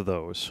both of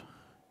those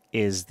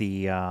is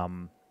the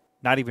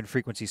not even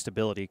frequency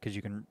stability, because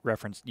you can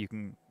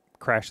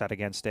crash that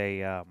against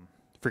a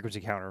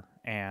frequency counter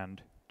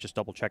and just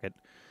double check it.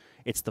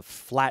 It's the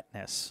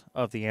flatness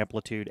of the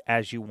amplitude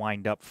as you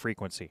wind up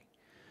frequency.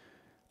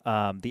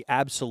 The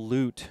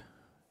absolute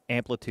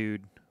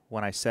amplitude,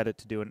 when I set it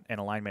to do an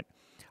alignment,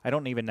 I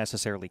don't even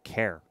necessarily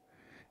care.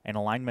 An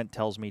alignment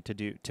tells me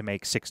to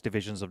make 6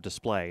 divisions of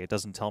display. It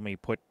doesn't tell me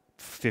put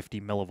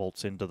 50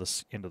 millivolts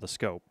into the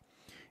scope.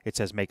 It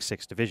says make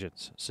 6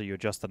 divisions. So you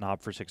adjust the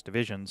knob for 6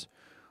 divisions,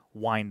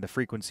 wind the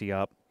frequency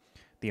up.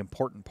 The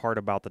important part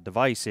about the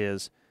device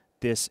is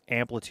this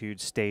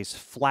amplitude stays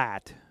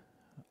flat,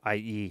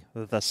 i.e.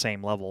 the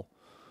same level,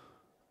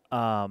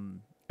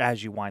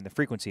 as you wind the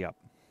frequency up.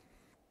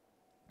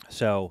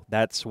 So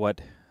that's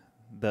what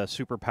the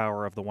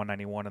superpower of the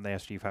 191 and the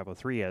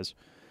SG503 is.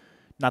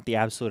 Not the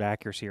absolute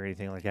accuracy or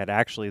anything like that.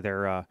 Actually,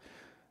 their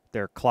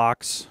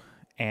clocks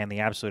and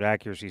the absolute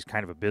accuracy is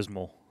kind of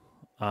abysmal,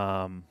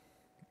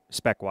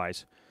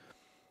 spec-wise.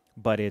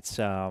 But it's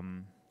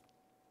the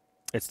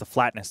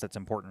flatness that's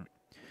important.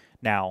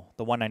 Now,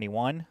 the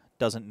 191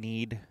 doesn't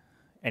need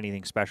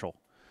anything special.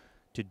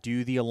 To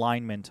do the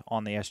alignment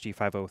on the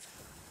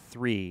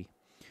SG503,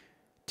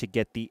 to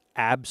get the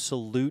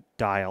absolute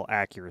dial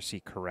accuracy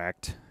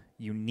correct,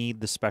 you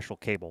need the special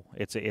cable.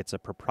 It's a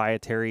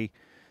proprietary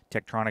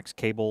Tektronix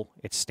cable.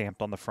 It's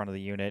stamped on the front of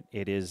the unit.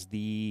 It is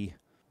the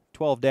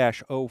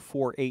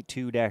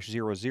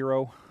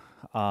 12-0482-00.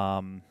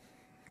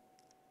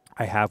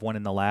 I have one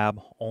in the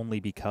lab only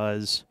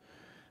because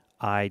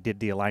I did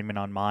the alignment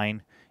on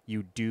mine.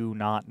 You do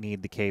not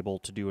need the cable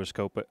to do a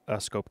scope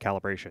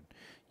calibration.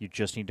 You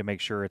just need to make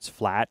sure it's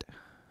flat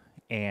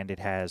and it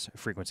has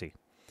frequency.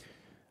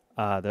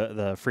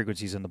 The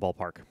frequency's in the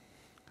ballpark.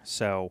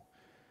 So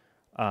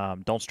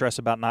don't stress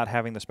about not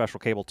having the special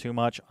cable too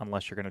much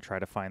unless you're going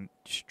to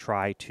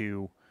try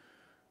to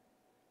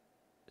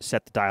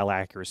set the dial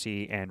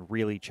accuracy and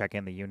really check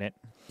in the unit.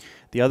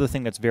 The other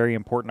thing that's very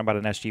important about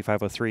an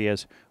SG503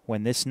 is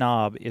when this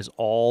knob is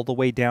all the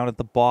way down at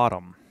the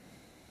bottom,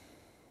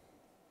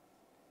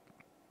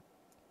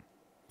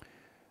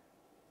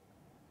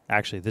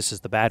 actually, this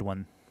is the bad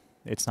one.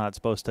 It's not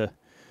supposed to.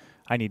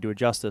 I need to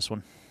adjust this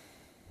one.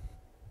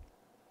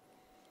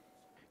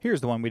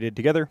 Here's the one we did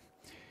together.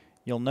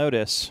 You'll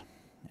notice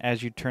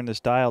as you turn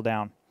this dial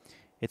down,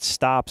 it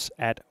stops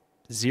at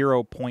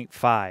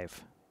 0.5.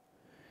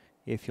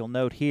 If you'll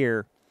note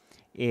here,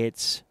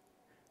 it's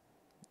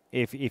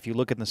if you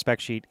look at the spec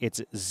sheet,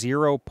 it's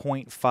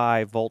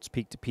 0.5 volts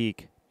peak to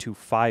peak to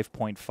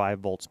 5.5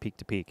 volts peak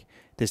to peak.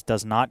 This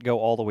does not go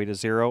all the way to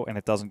 0, and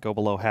it doesn't go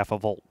below half a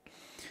volt.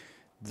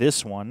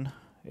 This one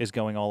is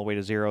going all the way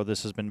to 0.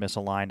 This has been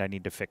misaligned. I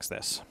need to fix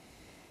this.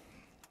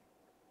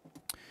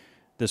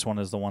 This one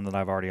is the one that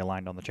I've already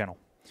aligned on the channel.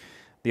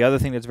 The other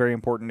thing that's very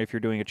important if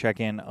you're doing a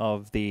check-in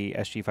of the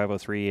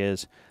SG503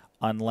 is,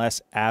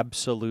 unless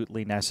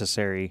absolutely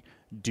necessary,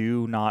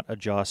 do not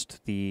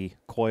adjust the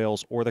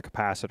coils or the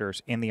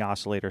capacitors in the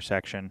oscillator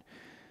section.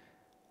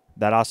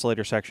 That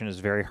oscillator section is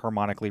very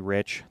harmonically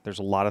rich. There's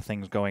a lot of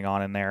things going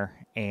on in there,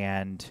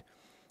 and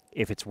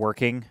if it's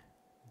working,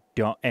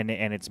 and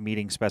it's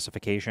meeting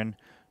specification,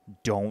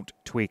 don't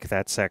tweak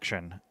that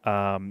section.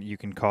 You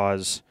can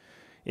cause,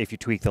 if you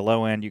tweak the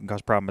low end, you can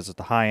cause problems at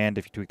the high end.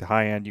 If you tweak the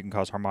high end, you can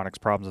cause harmonic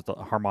problems at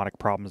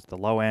the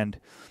low end.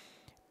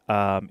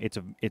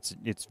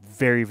 It's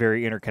very,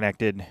 very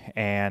interconnected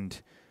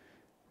and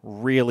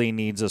really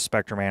needs a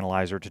spectrum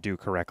analyzer to do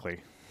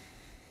correctly.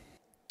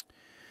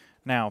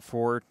 Now,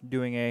 for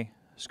doing a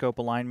scope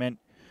alignment,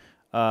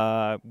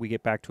 we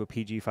get back to a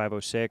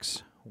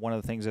PG506. One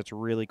of the things that's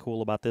really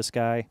cool about this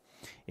guy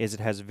is it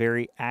has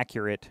very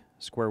accurate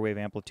square wave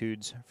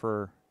amplitudes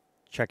for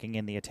checking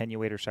in the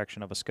attenuator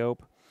section of a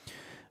scope.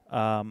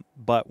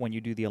 But when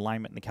you do the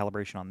alignment and the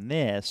calibration on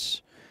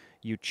this,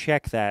 you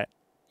check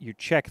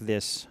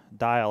this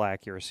dial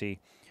accuracy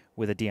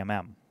with a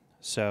DMM.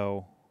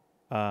 So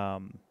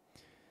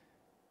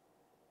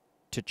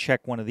to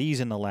check one of these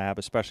in the lab,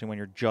 especially when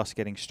you're just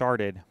getting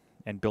started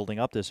and building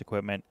up this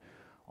equipment,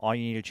 all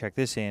you need to check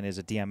this in is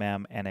a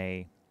DMM and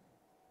a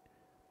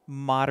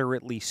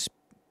moderate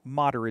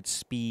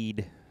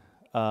speed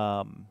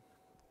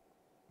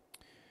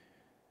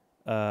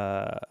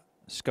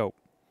scope.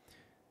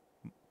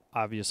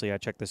 Obviously, I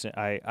checked this in.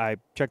 I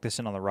checked this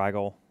in on the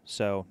Rigel,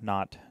 so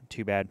not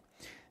too bad.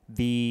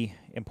 The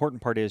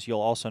important part is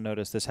you'll also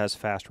notice this has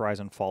fast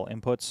rise and fall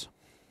inputs.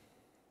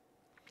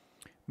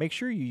 Make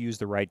sure you use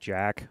the right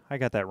jack. I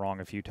got that wrong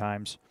a few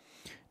times.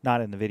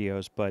 Not in the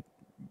videos, but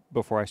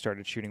before I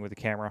started shooting with the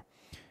camera.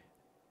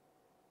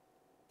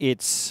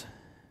 It's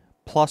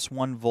plus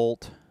 1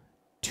 volt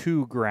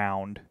to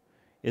ground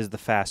is the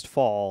fast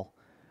fall.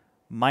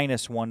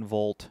 Minus 1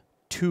 volt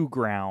to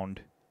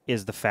ground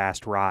is the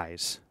fast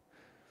rise.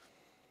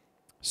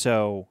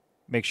 So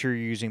make sure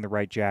you're using the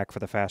right jack for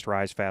the fast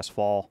rise, fast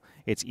fall.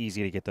 It's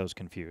easy to get those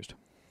confused.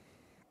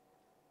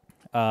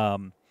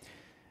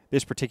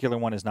 This particular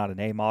one is not an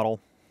A model.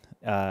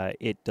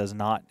 It does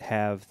not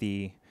have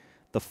the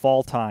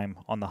fall time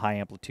on the high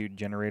amplitude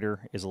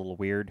generator is a little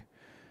weird.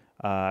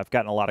 I've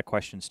gotten a lot of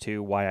questions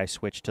too why I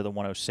switched to the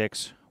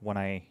 106 when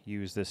I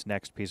use this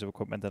next piece of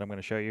equipment that I'm going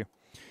to show you.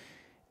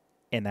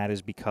 And that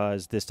is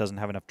because this doesn't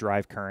have enough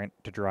drive current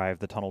to drive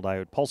the tunnel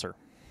diode pulsar.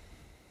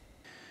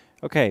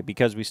 Okay,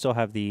 because we still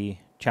have the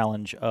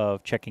challenge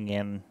of checking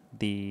in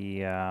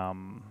the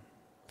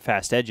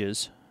fast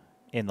edges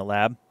in the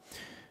lab,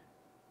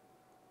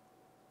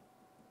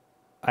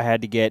 I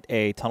had to get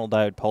a tunnel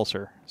diode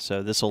pulsar.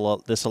 So this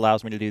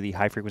allows me to do the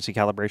high frequency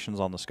calibrations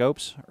on the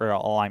scopes, or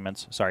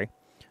alignments, sorry,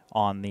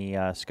 on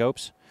the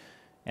scopes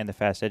and the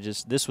fast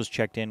edges. This was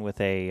checked in with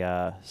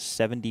a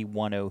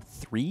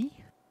 7103,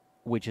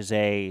 which is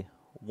a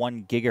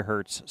 1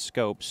 gigahertz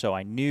scope. So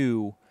I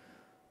knew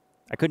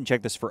I couldn't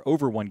check this for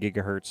over 1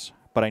 gigahertz,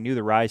 but I knew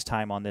the rise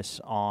time on this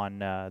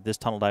this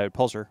tunnel diode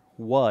pulsar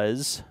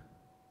was,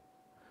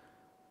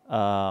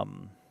 or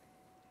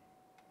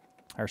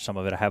some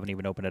of it, I haven't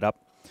even opened it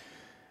up,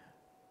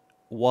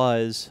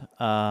 was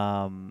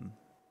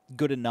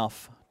good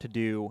enough to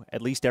do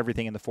at least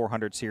everything in the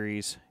 400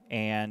 series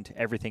and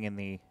everything in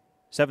the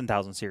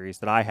 7000 series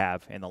that I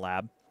have in the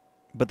lab.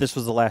 But this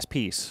was the last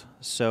piece.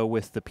 So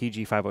with the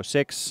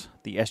PG506,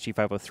 the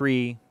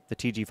SG503, the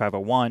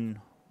TG501,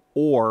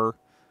 or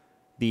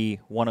the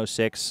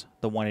 106,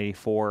 the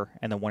 184,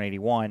 and the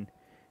 181,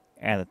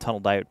 and the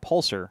tunnel diode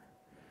pulsar,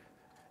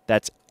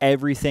 that's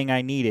everything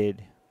I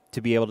needed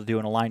to be able to do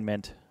an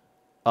alignment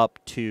up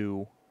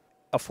to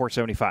a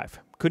 475.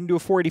 Couldn't do a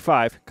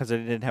 485 because I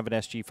didn't have an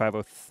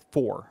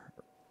SG504,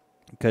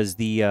 because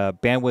the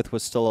bandwidth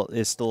was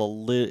is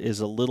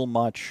a little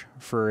much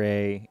for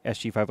a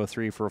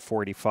SG503 for a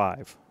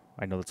 485.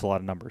 I know that's a lot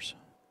of numbers.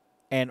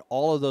 And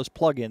all of those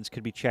plugins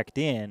could be checked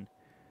in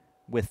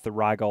with the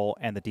Rigel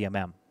and the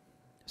DMM.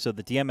 So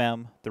the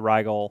DMM, the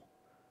Rigel,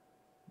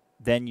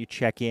 then you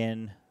check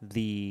in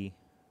the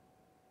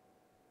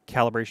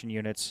calibration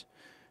units.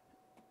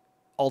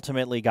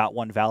 Ultimately got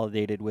one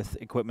validated with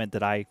equipment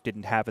that I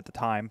didn't have at the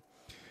time.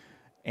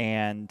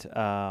 And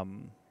I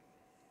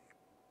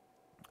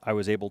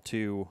was able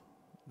to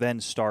then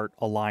start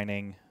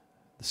aligning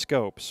the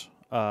scopes.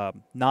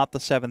 Not the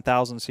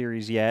 7000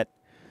 series yet,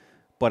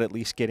 but at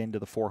least get into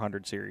the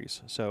 400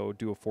 series. So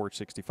do a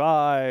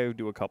 465,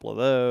 do a couple of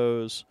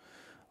those.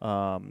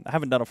 I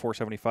haven't done a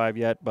 475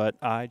 yet, but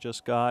I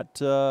just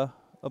got a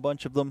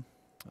bunch of them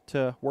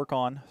to work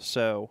on,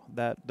 so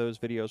those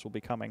videos will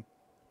be coming.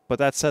 But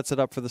that sets it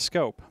up for the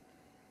scope.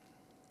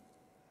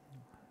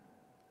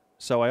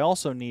 So I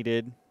also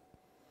needed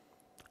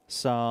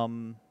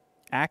some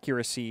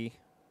accuracy,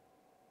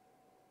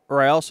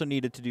 or I also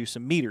needed to do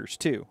some meters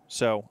too.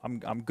 So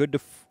I'm good to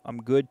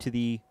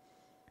the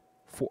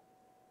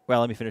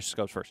let me finish the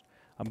scopes first.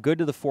 I'm good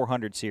to the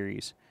 400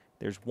 series.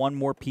 There's one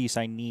more piece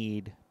I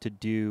need to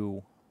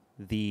do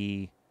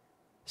the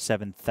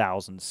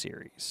 7000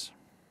 series.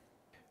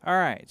 All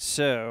right,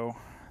 so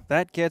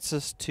that gets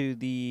us to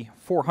the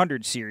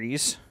 400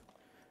 series.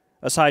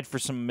 Aside for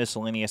some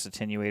miscellaneous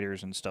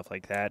attenuators and stuff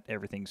like that,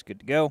 everything's good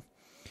to go.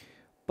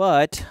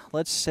 But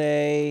let's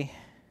say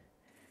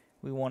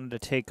we wanted to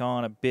take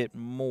on a bit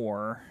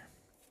more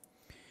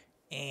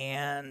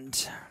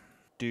and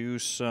do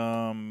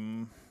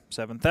some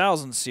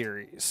 7000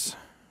 series.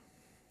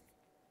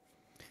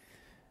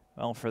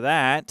 Well, for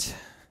that,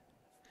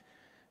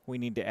 we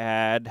need to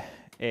add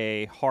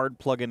a hard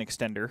plug-in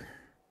extender,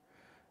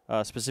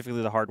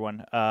 specifically the hard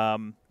one.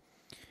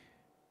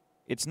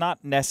 it's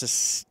not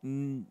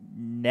necessary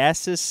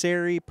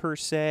per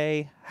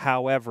se.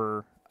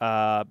 However,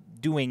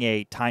 doing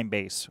a time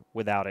base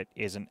without it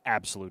is an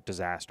absolute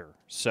disaster.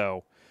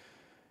 So,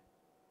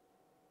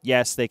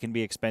 yes, they can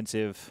be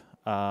expensive.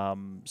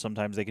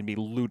 Sometimes they can be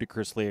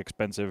ludicrously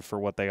expensive for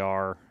what they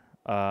are.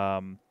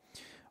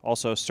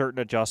 Also, certain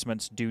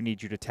adjustments do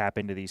need you to tap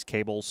into these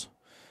cables.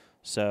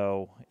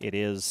 So it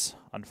is,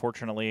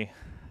 unfortunately,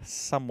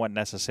 somewhat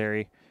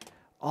necessary.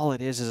 All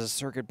it is a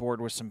circuit board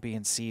with some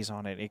BNCs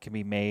on it. It can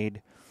be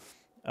made.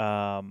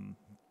 But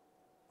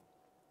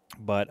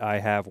I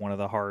have one of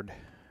the hard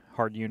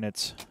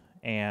units,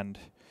 and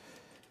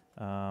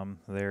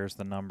there's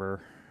the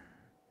number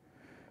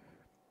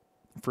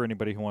for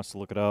anybody who wants to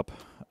look it up.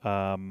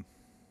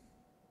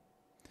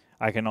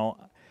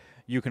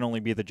 You can only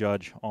be the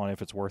judge on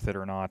if it's worth it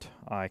or not.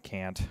 I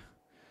can't.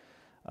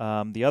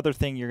 The other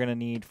thing you're going to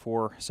need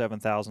for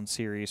 7000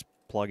 series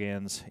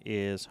plugins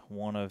is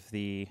one of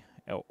the,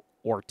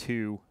 or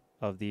two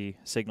of the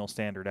signal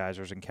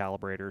standardizers and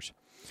calibrators.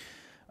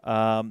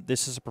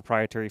 This is a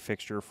proprietary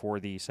fixture for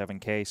the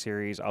 7K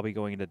series. I'll be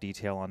going into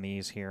detail on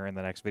these here in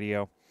the next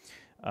video.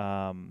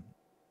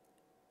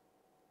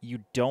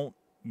 You don't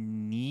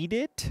need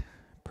it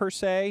per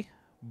se,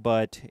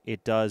 but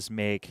it does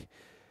make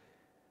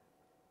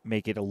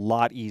it a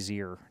lot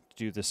easier to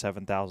do the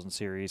 7000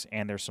 series,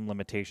 and there's some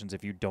limitations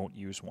if you don't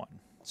use one.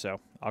 So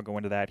I'll go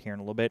into that here in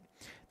a little bit.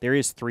 There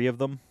is 3 of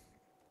them.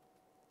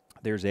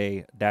 There's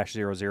a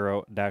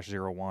 -00,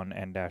 -01,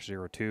 and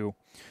 -02.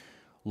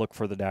 Look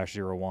for the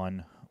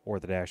 -01 or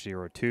the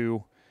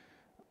 -02.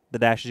 The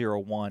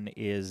 -01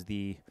 is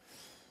the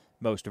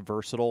most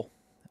versatile.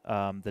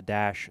 The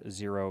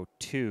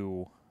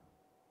 -02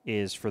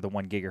 is for the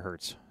 1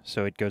 gigahertz.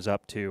 So it goes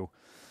up to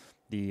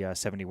the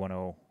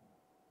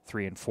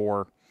 7103 and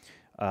 4.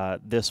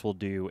 This will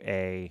do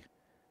a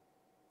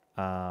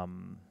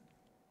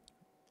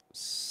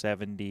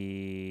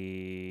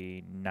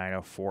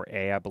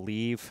 7904A, I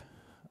believe.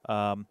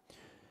 I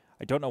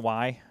don't know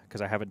why, because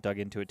I haven't dug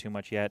into it too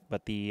much yet,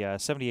 but the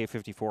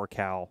 7854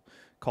 cal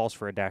calls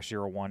for a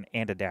 -01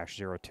 and a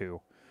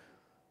 -02.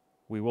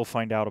 We will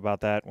find out about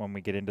that when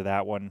we get into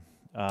that one.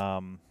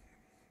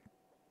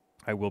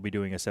 I will be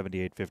doing a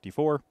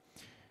 7854,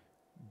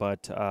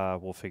 but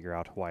we'll figure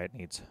out why it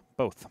needs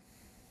both.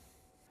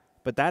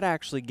 But that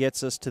actually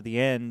gets us to the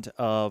end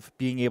of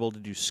being able to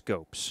do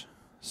scopes.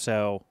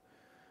 So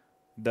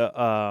the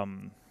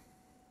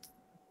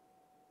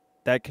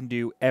that can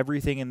do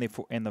everything in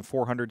the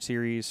 400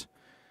 series.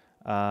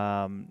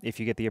 If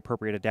you get the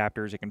appropriate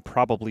adapters, it can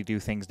probably do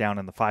things down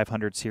in the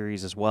 500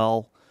 series as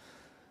well.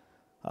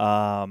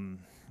 I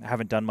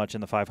haven't done much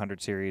in the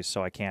 500 series,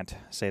 so I can't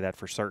say that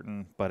for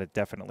certain, but it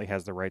definitely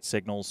has the right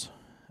signals.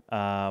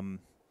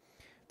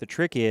 The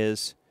trick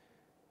is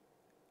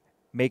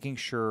making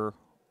sure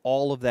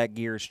all of that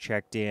gear is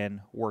checked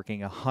in,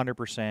 working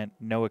 100%,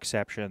 no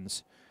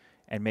exceptions,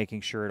 and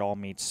making sure it all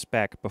meets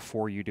spec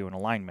before you do an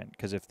alignment.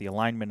 Because if the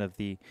alignment of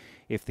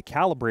if the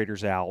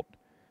calibrator's out,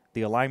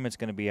 the alignment's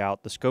going to be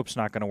out, the scope's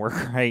not going to work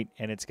right,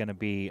 and it's going to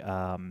be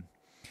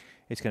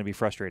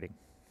frustrating.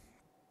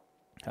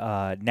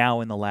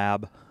 Now in the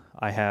lab,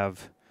 I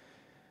have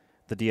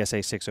the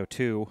DSA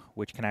 602,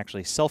 which can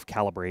actually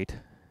self-calibrate,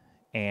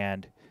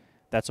 and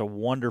that's a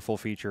wonderful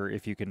feature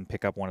if you can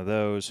pick up one of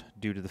those,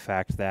 due to the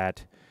fact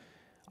that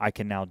I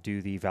can now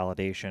do the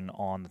validation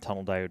on the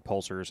tunnel diode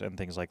pulsars and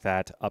things like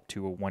that up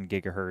to 1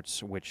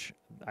 gigahertz, which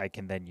I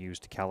can then use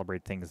to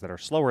calibrate things that are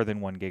slower than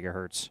 1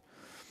 gigahertz.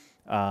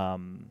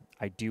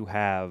 I do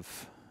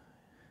have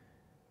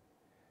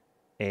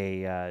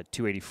a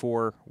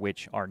 284,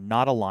 which are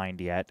not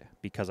aligned yet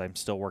because I'm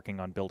still working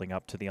on building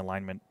up to the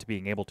alignment to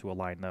being able to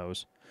align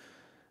those,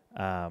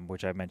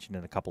 which I mentioned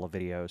in a couple of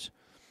videos.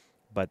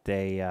 But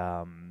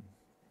they're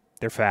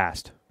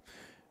fast.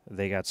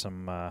 They got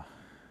some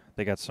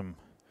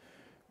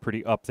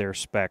pretty up there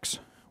specs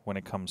when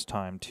it comes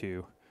time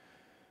to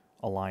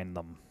align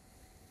them.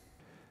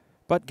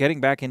 But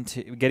getting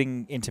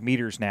into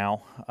meters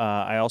now,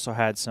 I also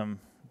had some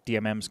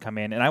DMMs come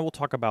in, and I will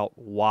talk about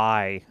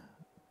why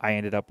I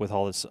ended up with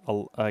all this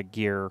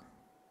gear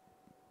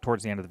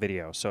towards the end of the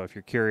video. So if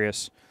you're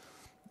curious,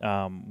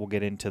 we'll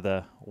get into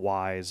the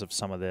whys of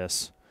some of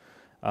this.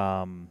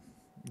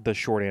 The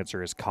short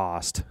answer is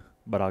cost,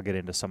 but I'll get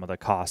into some of the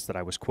costs that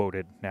I was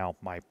quoted. Now,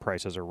 my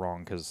prices are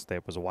wrong because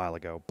that was a while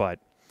ago, but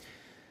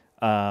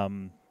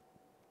to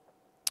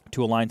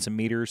align some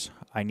meters,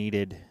 I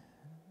needed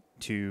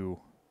to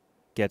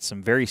get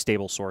some very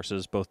stable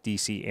sources, both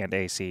DC and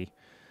AC.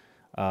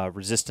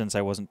 Resistance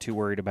I wasn't too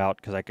worried about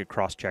because I could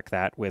cross-check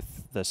that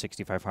with the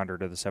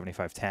 6500 or the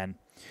 7510,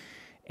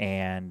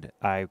 and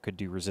I could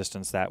do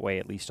resistance that way,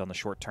 at least on the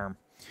short term.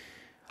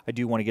 I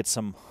do want to get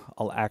some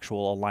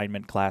actual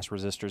alignment class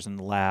resistors in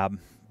the lab,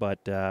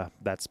 but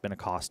that's been a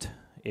cost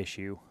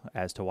issue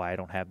as to why I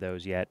don't have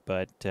those yet.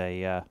 But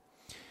a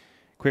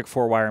quick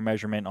 4-wire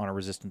measurement on a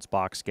resistance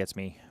box gets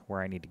me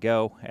where I need to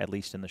go, at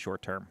least in the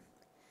short term.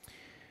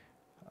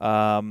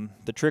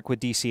 The trick with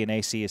DC and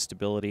AC is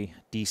stability.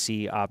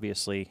 DC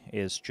obviously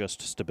is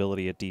just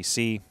stability at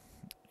DC,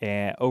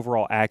 And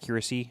overall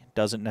accuracy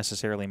doesn't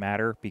necessarily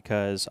matter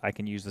because I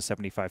can use the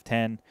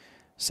 7510,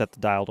 set the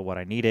dial to what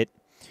I need it,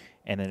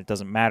 and then it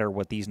doesn't matter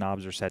what these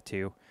knobs are set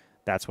to.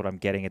 That's what I'm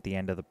getting at the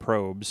end of the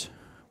probes,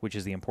 which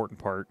is the important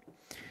part.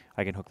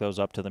 I can hook those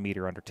up to the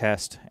meter under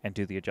test and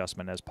do the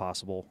adjustment as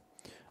possible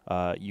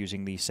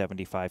using the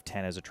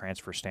 7510 as a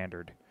transfer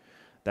standard.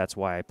 That's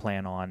why I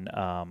plan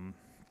on,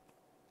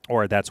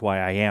 or that's why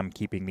I am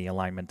keeping the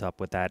alignment up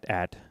with that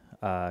at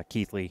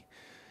Keithley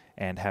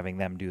and having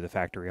them do the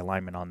factory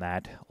alignment on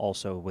that.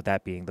 Also, with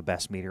that being the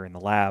best meter in the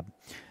lab,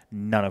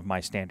 none of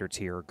my standards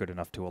here are good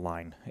enough to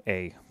align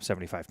a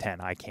 7510.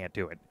 I can't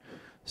do it.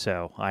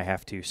 So I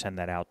have to send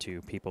that out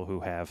to people who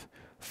have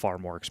far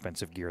more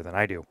expensive gear than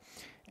I do.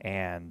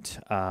 And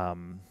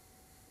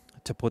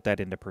to put that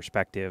into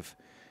perspective,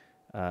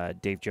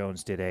 Dave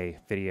Jones did a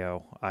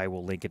video. I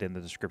will link it in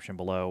the description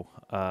below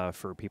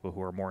for people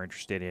who are more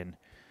interested in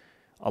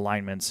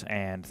alignments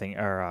and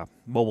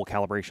mobile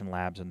calibration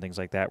labs and things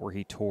like that, where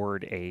he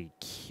toured I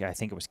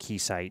think it was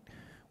Keysight,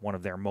 one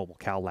of their mobile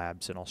cal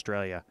labs in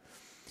Australia.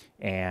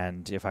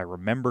 And if I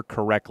remember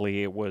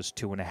correctly, it was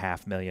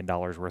 $2.5 million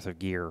worth of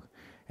gear.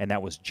 And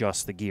that was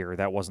just the gear.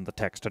 That wasn't the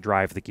techs to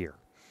drive the gear.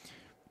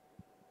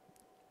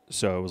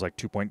 So it was like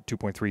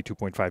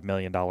 $2.5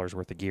 million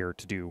worth of gear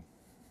to do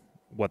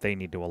what they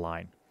need to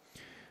align.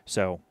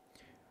 So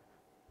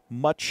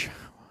much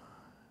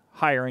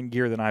higher end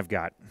gear than I've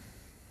got.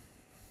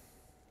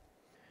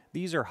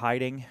 These are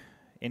hiding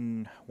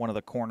in one of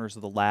the corners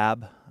of the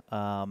lab.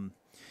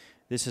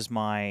 This is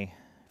my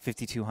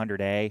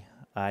 5200A.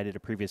 I did a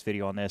previous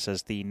video on this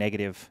as the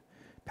negative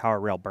power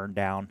rail burn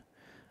down.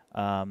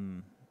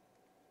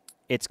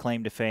 Its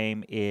claim to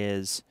fame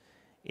is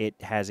it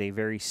has a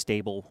very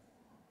stable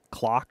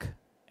clock,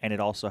 and it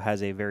also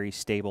has a very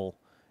stable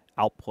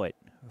output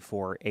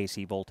for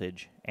AC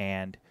voltage.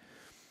 And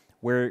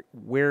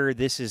where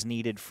this is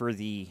needed for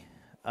the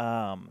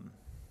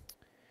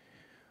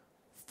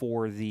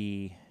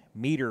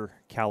meter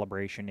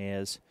calibration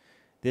is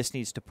this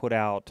needs to put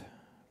out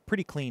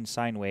pretty clean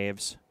sine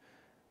waves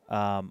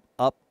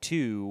up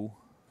to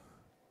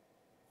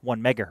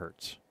 1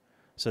 megahertz.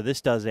 So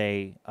this does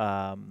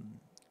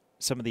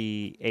some of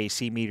the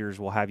AC meters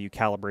will have you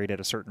calibrate at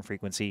a certain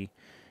frequency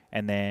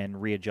and then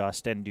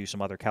readjust and do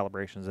some other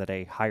calibrations at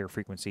a higher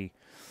frequency.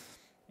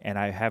 And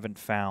I haven't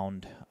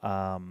found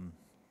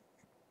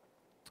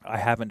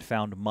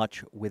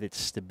much with its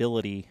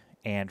stability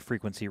and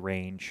frequency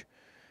range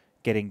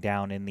getting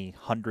down in the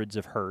hundreds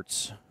of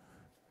hertz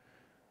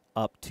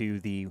up to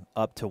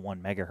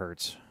 1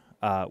 megahertz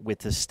with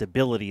the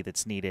stability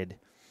that's needed,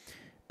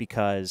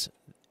 because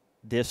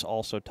this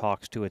also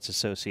talks to its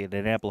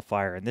associated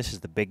amplifier, and this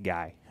is the big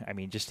guy. I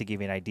mean, just to give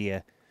you an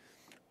idea,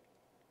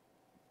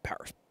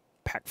 power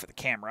pack for the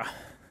camera,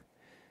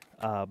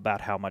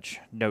 about how much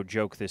no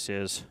joke this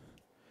is.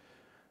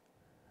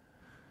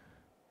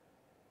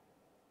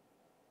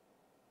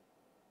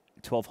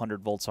 .1200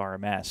 volts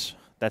RMS.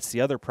 That's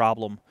the other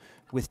problem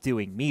with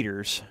doing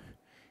meters,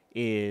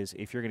 is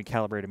if you're going to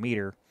calibrate a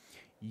meter,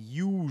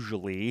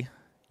 usually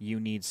you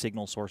need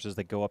signal sources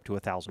that go up to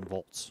 1,000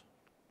 volts.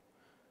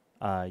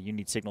 You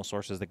need signal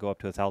sources that go up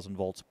to 1,000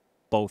 volts,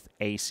 both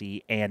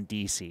AC and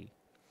DC.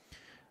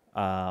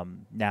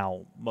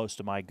 Now, most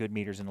of my good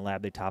meters in the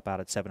lab, they top out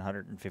at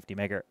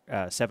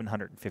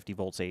 750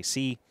 volts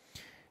AC.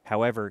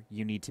 However,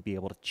 you need to be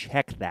able to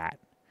check that.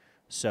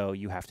 So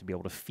you have to be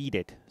able to feed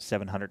it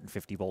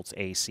 750 volts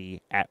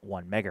AC at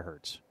 1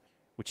 megahertz,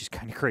 which is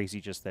kind of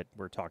crazy, just that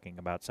we're talking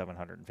about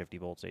 750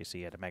 volts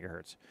AC at a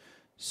megahertz.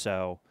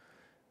 So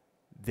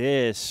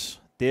this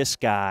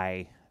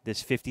guy,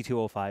 this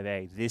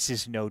 5205A, this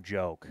is no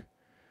joke.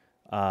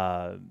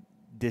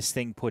 This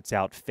thing puts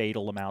out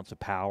fatal amounts of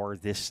power.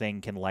 This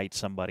thing can light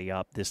somebody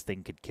up. This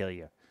thing could kill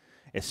you,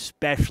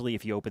 especially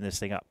if you open this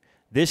thing up.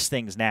 This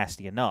thing's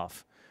nasty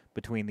enough.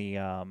 Between the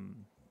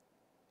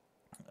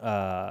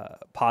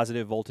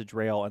positive voltage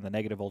rail and the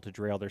negative voltage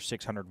rail, there's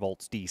 600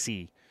 volts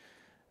DC.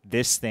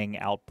 This thing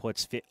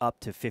outputs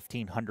up to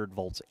 1,500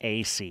 volts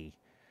AC.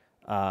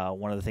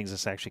 One of the things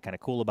that's actually kind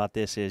of cool about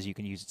this is you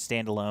can use it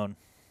standalone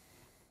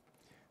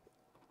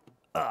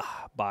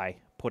by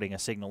putting a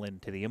signal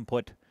into the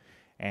input,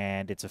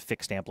 and it's a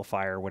fixed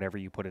amplifier. Whatever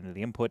you put into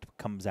the input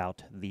comes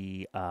out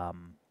the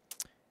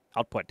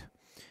output.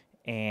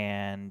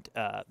 And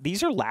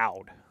these are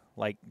loud.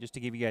 Like, just to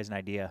give you guys an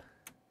idea,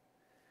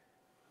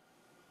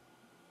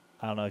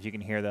 I don't know if you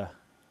can hear the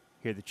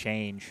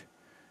change,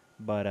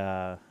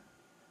 but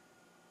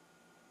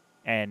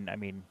and I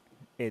mean,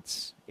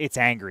 it's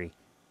angry.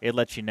 It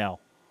lets you know.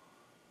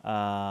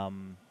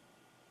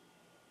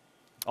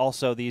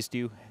 Also, these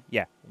do,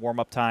 warm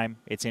up time.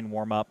 It's in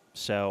warm up,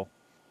 so,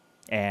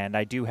 and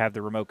I do have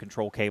the remote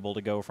control cable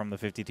to go from the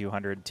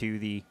 5200 to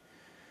the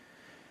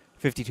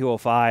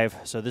 5205.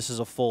 So this is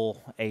a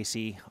full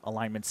AC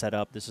alignment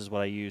setup. This is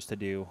what I use to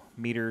do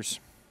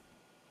meters.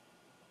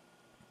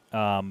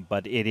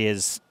 But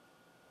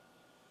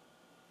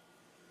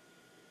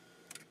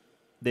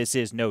this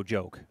is no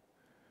joke.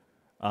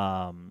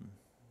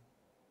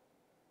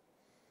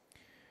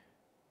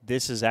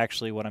 This is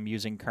actually what I'm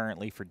using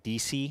currently for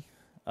DC.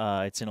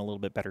 It's in a little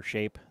bit better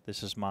shape.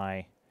 This is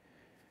my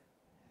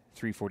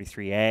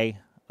 343A.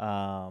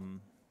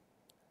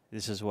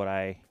 This is what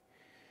I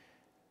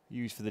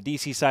use for the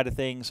DC side of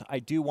things. I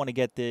do want to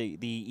get the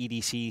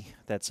EDC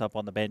that's up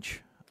on the bench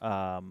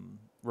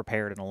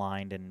repaired and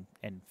aligned and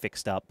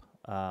fixed up.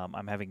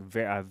 I'm having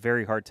a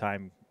very hard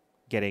time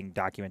getting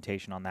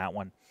documentation on that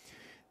one.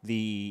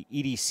 The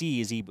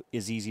EDC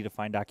is easy to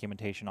find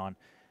documentation on.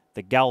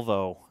 The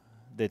Galvo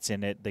that's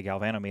in it, the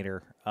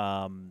galvanometer,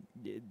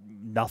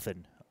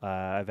 nothing.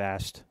 I've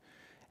asked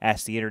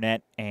the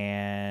internet,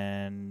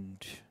 and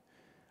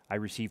I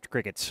received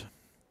crickets.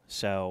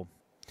 So,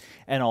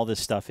 and all this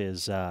stuff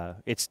is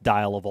it's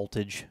dial a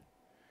voltage,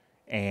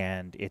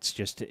 and it's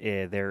just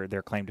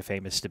their claim to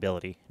fame is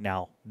stability.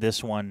 Now,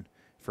 this one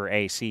for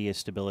AC is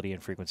stability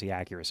and frequency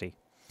accuracy.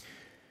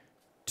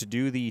 To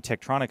do the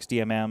Tektronix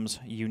DMMs,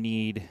 you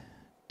need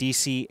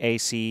DC,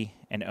 AC,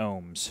 and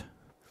ohms,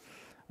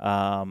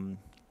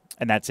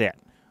 and that's it.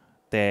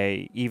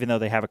 Even though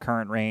they have a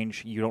current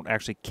range, you don't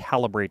actually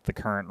calibrate the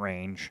current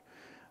range.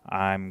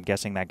 I'm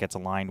guessing that gets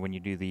aligned when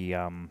you do the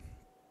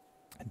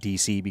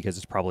DC, because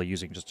it's probably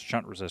using just a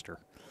shunt resistor.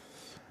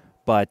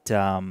 But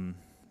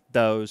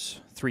those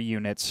 3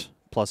 units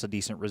plus a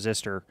decent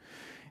resistor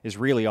is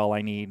really all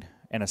I need,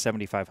 and a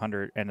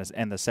 7500 and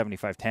the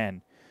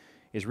 7510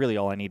 is really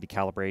all I need to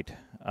calibrate.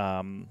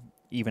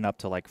 Even up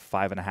to like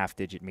 5.5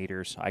 digit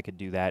meters, I could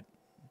do that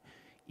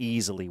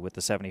easily with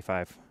the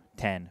 7510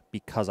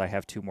 because I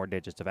have 2 more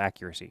digits of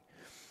accuracy.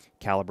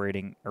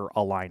 Calibrating or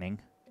aligning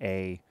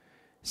a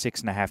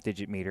 6.5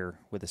 digit meter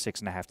with a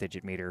 6.5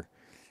 digit meter,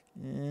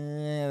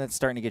 that's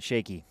starting to get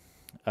shaky.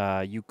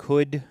 You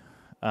could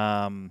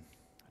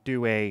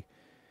do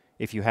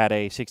if you had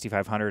a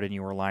 6500 and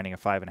you were aligning a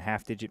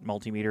 5.5 digit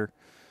multimeter,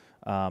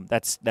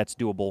 that's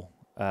doable.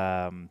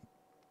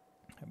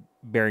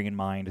 Bearing in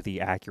mind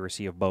the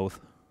accuracy of both,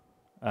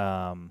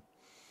 and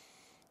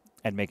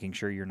making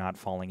sure you're not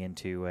falling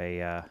into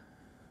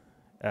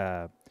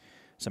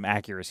some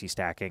accuracy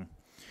stacking,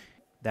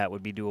 that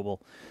would be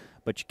doable.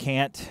 But you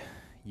can't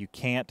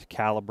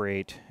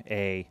calibrate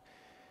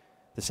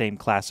the same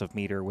class of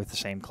meter with the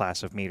same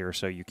class of meter.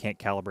 So you can't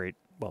calibrate.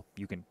 Well,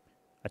 you can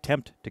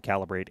attempt to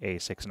calibrate a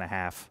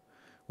 6.5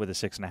 with a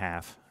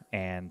 6.5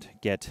 and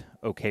get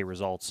okay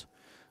results,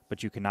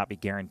 but you cannot be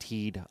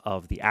guaranteed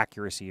of the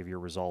accuracy of your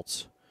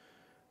results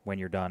when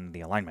you're done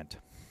the alignment.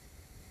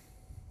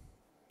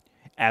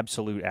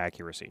 Absolute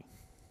accuracy.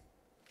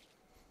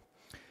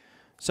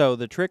 So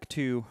the trick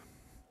to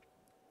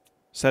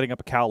setting up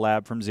a Cal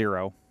lab from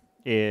zero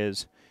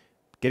is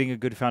getting a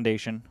good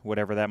foundation,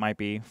 whatever that might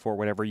be, for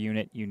whatever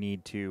unit you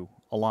need to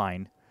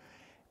align.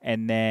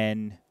 And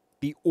then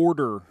the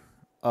order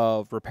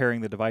of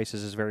repairing the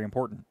devices is very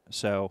important.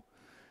 So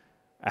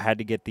I had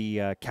to get the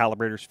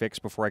calibrators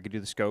fixed before I could do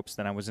the scopes.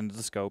 Then I was into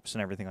the scopes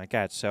and everything like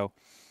that. So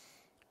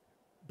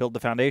build the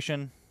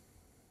foundation,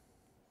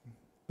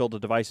 build the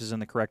devices in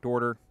the correct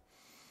order,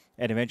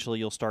 and eventually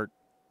you'll start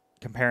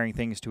comparing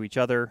things to each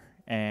other,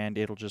 and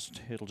it'll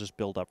just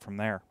build up from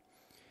there.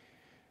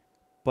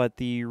 But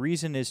the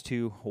reason as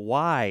to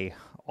why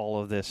all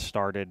of this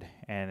started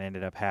and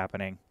ended up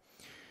happening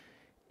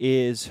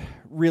is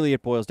really,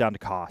 it boils down to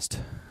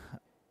cost.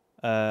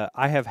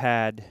 I have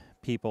had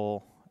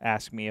people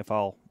ask me if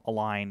I'll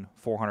align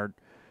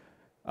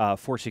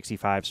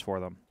 465s for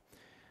them.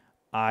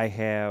 I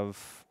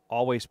have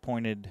always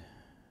pointed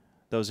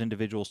those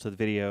individuals to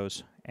the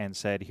videos and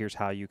said, here's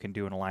how you can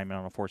do an alignment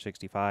on a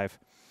 465.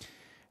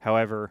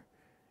 However,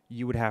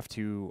 I would have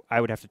to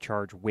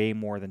charge way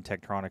more than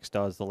Tektronix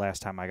does the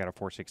last time I got a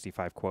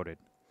 465 quoted.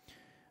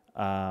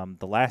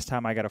 The last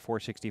time I got a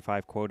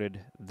 465 quoted,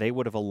 they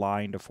would have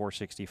aligned a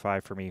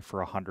 465 for me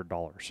for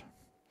 $100.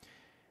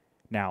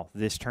 Now,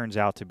 this turns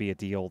out to be a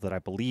deal that I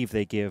believe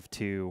they give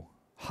to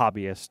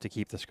hobbyists to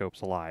keep the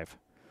scopes alive.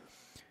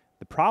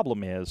 The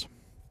problem is,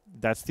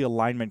 that's the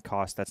alignment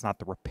cost, that's not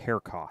the repair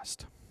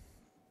cost.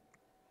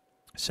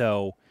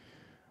 So,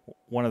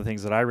 one of the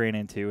things that I ran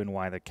into and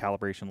why the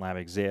calibration lab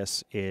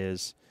exists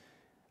is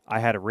I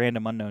had a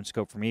random unknown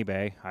scope from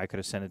eBay. I could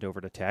have sent it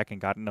over to Tech and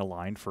gotten it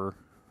aligned for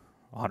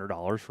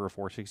 $100 for a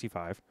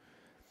 465.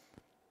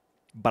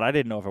 But I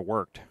didn't know if it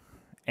worked.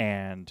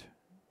 And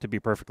to be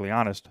perfectly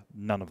honest,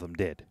 none of them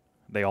did.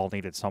 They all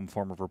needed some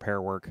form of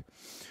repair work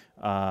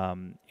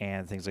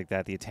and things like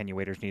that. The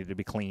attenuators needed to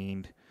be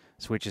cleaned.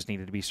 Switches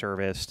needed to be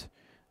serviced.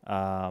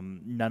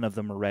 None of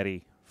them were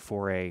ready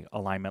for a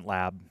alignment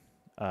lab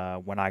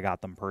when I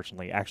got them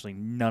personally. Actually,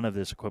 none of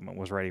this equipment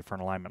was ready for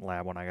an alignment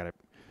lab when I got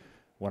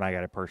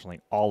it personally.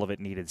 All of it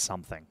needed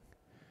something.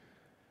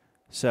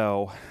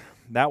 So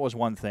that was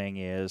one thing,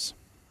 is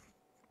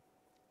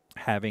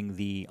having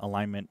the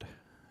alignment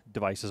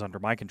devices under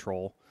my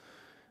control.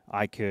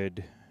 I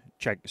could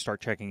start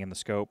checking in the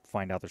scope,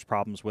 find out there's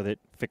problems with it,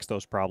 fix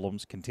those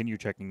problems, continue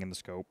checking in the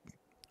scope,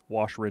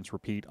 wash, rinse,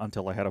 repeat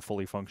until I had a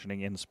fully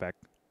functioning in-spec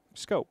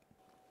scope.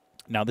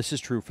 Now, this is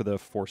true for the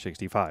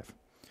 465.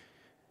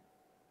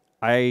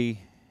 I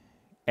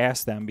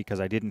asked them, because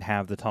I didn't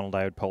have the tunnel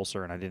diode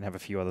pulsar and I didn't have a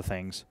few other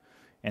things,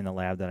 in the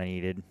lab that I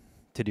needed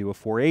to do a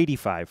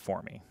 485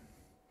 for me.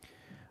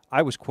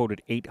 I was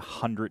quoted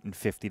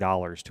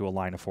 $850 to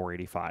align a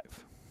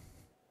 485.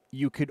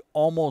 You could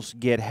almost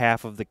get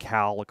half of the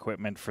Cal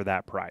equipment for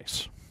that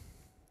price.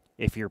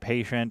 If you're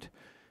patient,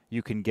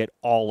 you can get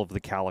all of the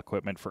Cal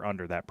equipment for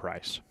under that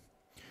price.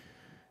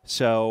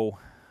 So,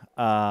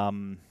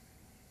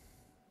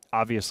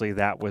 obviously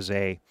that was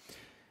we're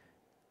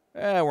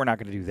not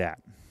going to do that.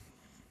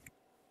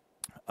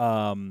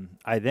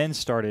 I then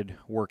started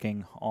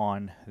working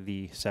on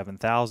the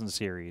 7000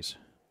 series.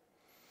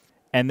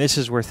 And this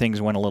is where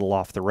things went a little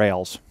off the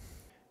rails.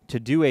 To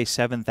do a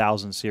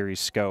 7000 series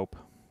scope,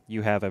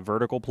 you have a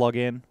vertical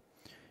plug-in.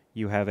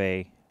 You have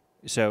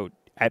so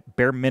at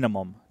bare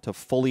minimum, to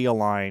fully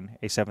align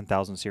a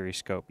 7000 series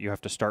scope, you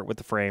have to start with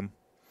the frame.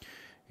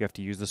 You have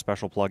to use the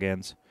special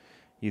plug-ins.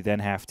 You then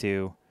have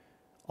to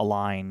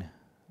align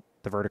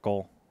the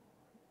vertical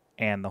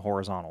and the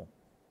horizontal.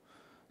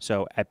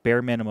 So at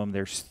bare minimum,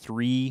 there's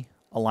 3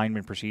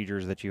 alignment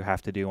procedures that you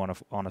have to do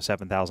on a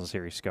 7000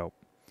 series scope.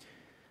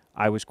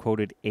 I was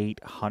quoted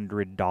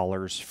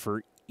 $800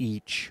 for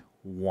each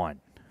one.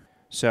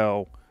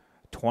 So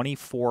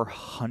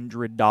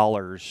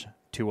 $2,400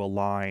 to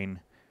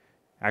align,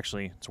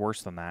 actually it's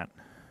worse than that,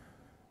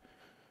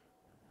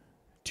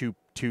 two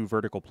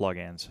vertical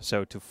plug-ins.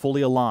 So to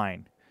fully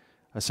align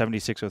a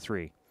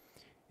 7603,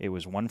 it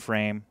was 1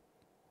 frame,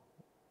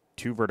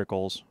 2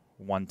 verticals,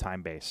 1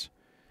 time base.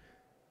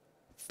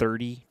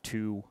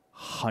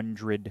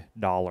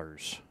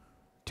 $3,200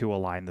 to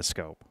align the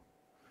scope.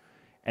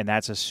 And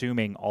that's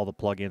assuming all the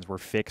plugins were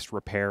fixed,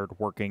 repaired,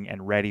 working,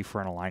 and ready for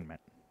an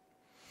alignment.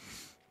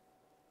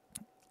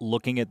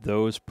 Looking at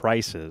those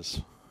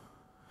prices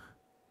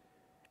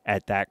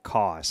at that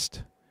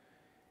cost,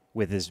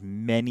 with as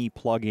many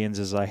plugins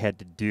as I had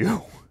to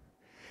do,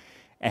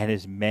 and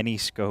as many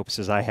scopes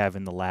as I have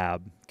in the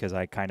lab, because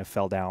I kind of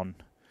fell down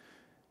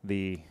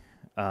the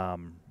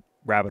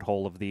rabbit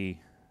hole of the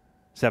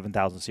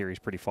 7000 series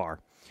pretty far,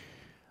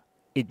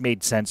 it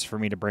made sense for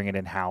me to bring it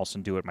in-house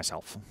and do it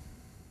myself.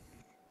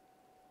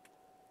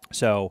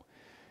 So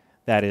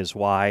that is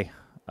why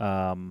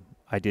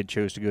I did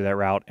choose to go that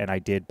route, and I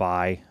did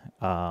buy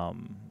all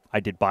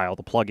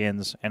the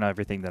plugins and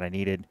everything that I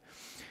needed.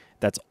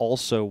 That's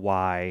also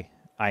why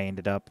I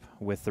ended up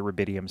with the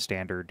rubidium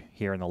standard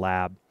here in the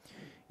lab,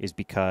 is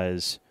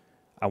because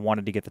I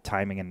wanted to get the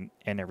timing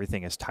and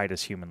everything as tight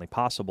as humanly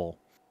possible,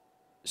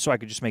 so I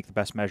could just make the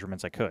best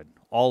measurements I could.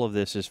 All of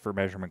this is for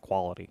measurement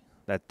quality.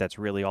 That's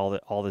really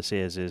all this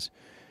is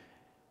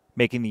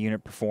making the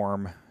unit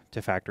perform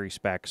to factory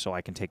spec so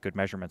I can take good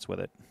measurements with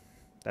it.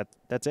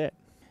 That's it.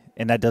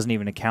 And that doesn't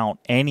even account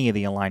any of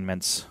the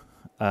alignments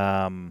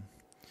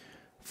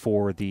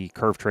for the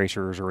curve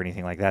tracers or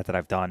anything like that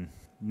I've done.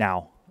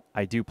 Now,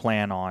 I do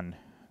plan on,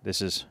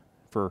 this is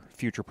for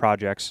future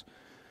projects,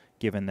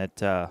 given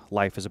that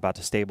life is about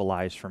to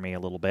stabilize for me a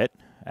little bit,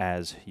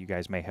 as you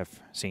guys may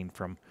have seen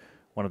from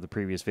one of the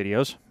previous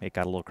videos. It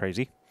got a little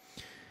crazy.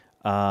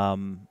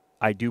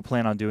 I do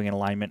plan on doing an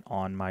alignment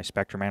on my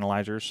spectrum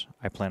analyzers.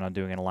 I plan on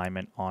doing an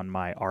alignment on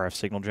my RF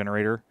signal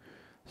generator.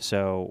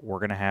 So we're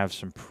going to have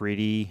some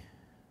pretty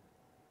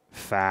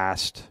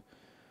fast,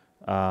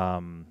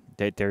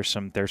 there's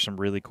some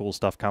really cool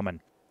stuff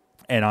coming.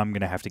 And I'm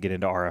going to have to get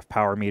into RF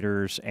power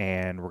meters,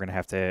 and we're going to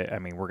have to,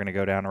 we're going to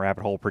go down a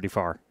rabbit hole pretty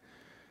far.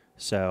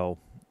 So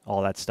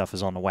all that stuff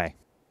is on the way.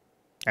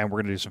 And we're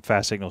going to do some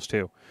fast signals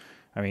too.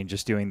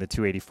 Just doing the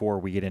 284,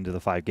 we get into the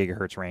 5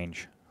 gigahertz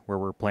range, where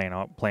we're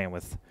playing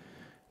with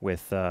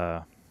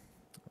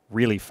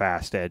really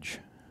fast edge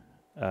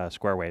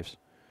square waves.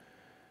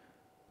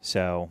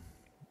 So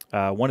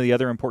one of the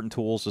other important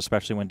tools,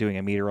 especially when doing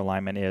a meter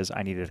alignment, is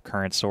I needed a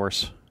current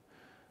source.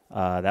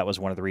 That was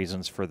one of the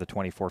reasons for the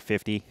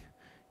 2450,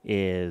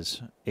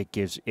 is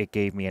it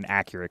gave me an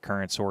accurate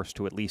current source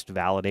to at least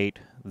validate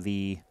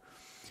the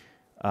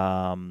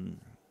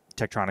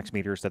Tektronix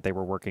meters that they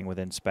were working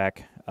within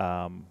spec,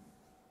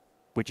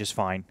 which is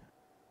fine.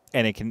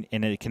 And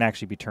it can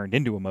actually be turned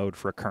into a mode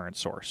for a current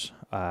source.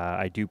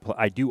 I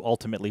do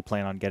ultimately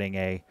plan on getting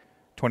a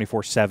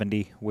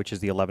 2470, which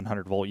is the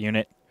 1100 volt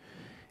unit,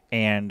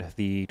 and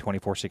the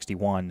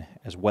 2461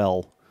 as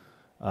well,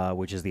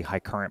 which is the high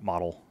current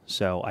model.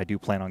 So I do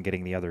plan on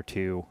getting the other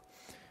 2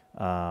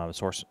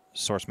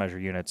 source measure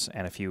units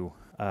and a few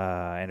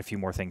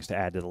more things to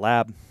add to the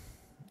lab.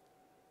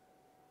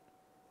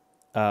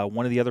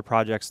 One of the other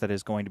projects that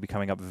is going to be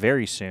coming up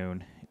very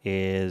soon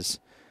is,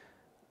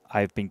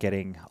 I've been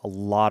getting a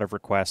lot of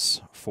requests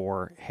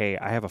for, hey,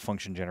 I have a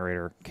function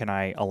generator, can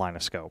I align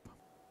a scope?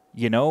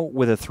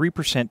 With a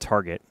 3%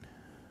 target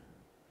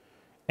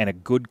and a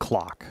good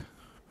clock,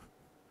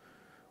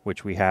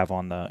 which we have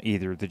on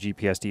either the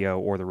GPSDO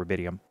or the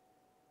rubidium,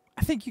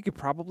 I think you could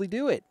probably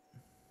do it.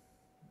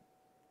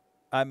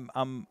 I'm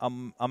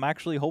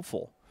actually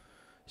hopeful.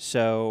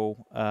 So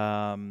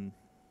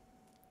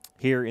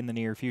here in the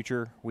near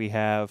future, we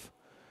have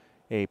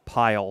a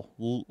pile,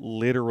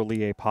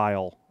 literally a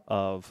pile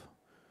of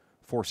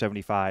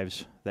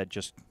 475s that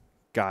just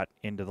got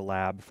into the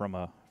lab from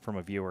a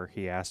viewer.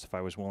 He asked if I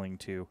was willing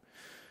to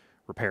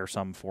repair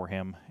some for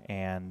him,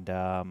 and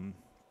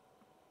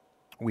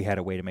we had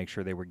a way to make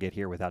sure they would get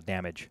here without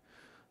damage.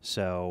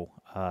 So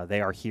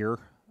they are here,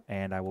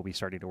 and I will be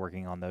starting to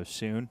working on those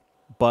soon.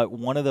 But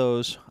one of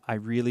those I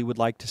really would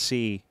like to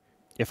see,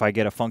 if I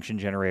get a function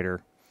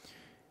generator,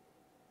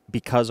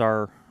 because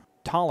our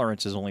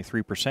tolerance is only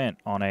 3%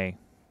 on a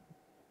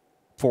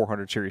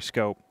 400 series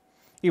scope.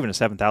 Even a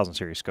 7000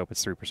 series scope,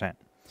 it's 3%.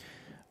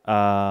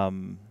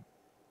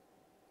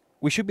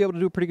 We should be able to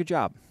do a pretty good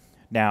job.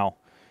 Now,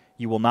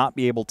 you will not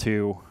be able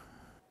to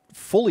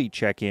fully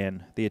check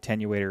in the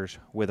attenuators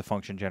with a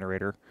function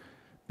generator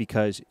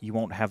because you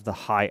won't have the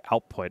high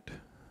output.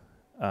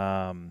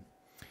 A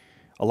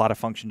lot of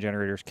function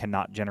generators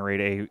cannot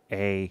generate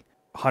a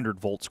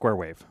 100-volt square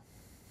wave,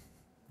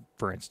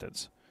 for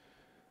instance.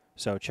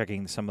 So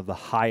checking some of the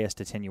highest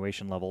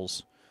attenuation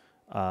levels,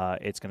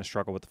 it's going to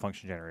struggle with the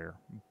function generator.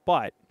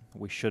 But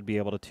we should be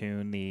able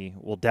to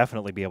we'll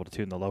definitely be able to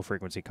tune the low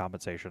frequency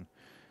compensation.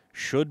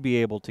 Should be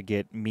able to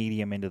get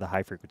medium into the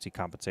high frequency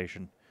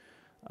compensation.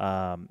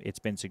 It's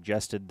been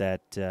suggested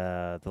that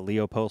the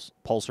Leo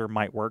pulsar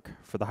might work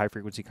for the high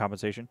frequency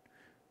compensation.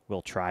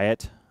 We'll try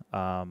it.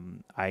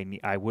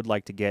 I would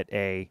like to get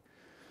a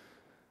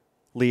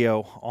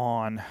Leo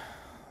on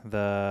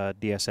the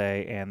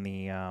DSA and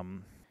the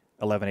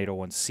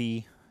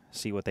 11801C,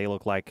 see what they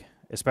look like,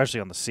 especially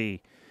on the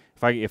C.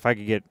 If I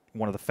could get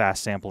one of the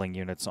fast sampling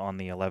units on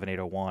the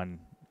 11801,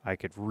 I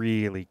could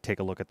really take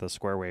a look at the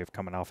square wave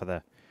coming off of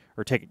the,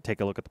 or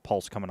take a look at the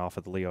pulse coming off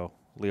of the Leo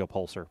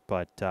pulsar.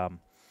 But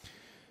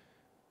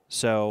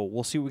so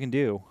we'll see what we can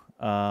do.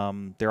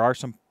 There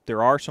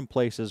are some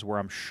places where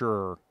I'm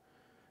sure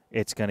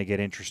it's going to get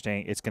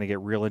interesting. It's going to get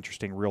real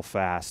interesting real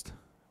fast,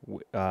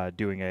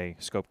 doing a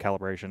scope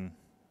calibration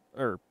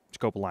or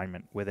scope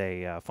alignment with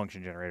a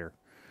function generator.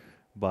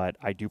 But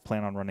I do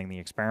plan on running the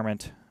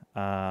experiment.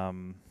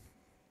 And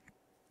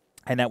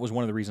that was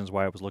one of the reasons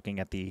why I was looking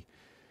at the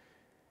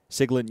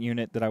Siglant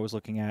unit that I was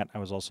looking at. I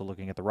was also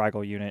looking at the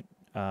Rigel unit.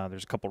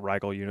 There's a couple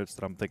Rigel units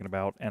that I'm thinking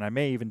about, and I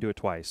may even do it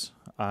twice.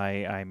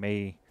 I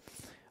may,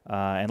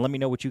 and let me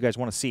know what you guys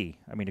want to see.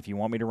 I mean, if you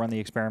want me to run the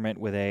experiment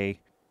with a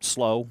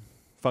slow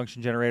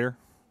function generator,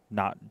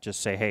 not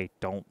just say, hey,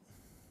 don't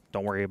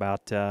worry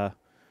about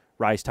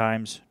rise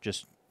times,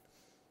 just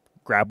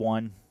grab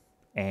one,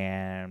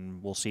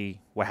 and we'll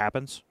see what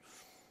happens.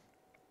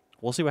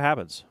 We'll see what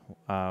happens.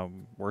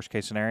 Worst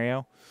case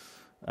scenario,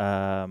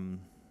 I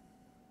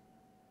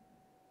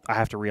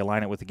have to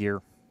realign it with the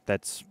gear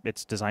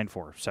it's designed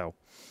for. So,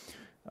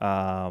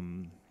 but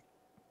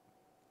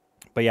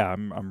yeah,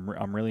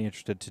 I'm really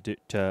interested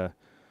to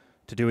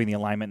doing the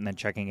alignment and then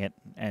checking it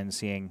and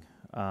seeing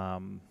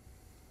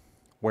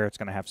where it's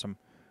going to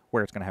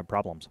have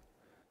problems.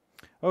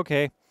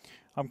 Okay.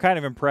 I'm kind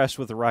of impressed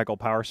with the Rigel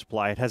power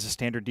supply. It has a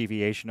standard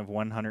deviation of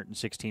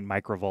 116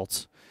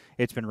 microvolts.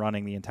 It's been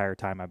running the entire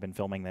time I've been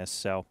filming this,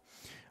 so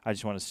I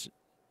just want to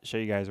show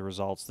you guys the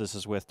results. This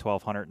is with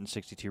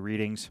 1262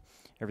 readings.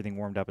 Everything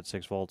warmed up at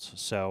 6 volts.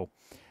 So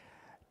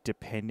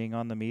depending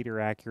on the meter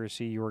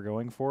accuracy you were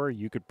going for,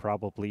 you could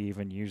probably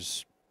even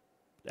use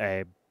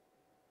a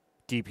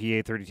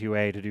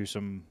DPA32A to do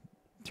some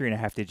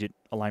 3.5-digit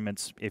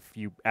alignments if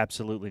you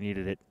absolutely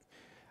needed it.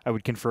 I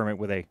would confirm it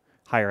with a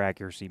higher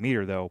accuracy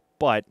meter though,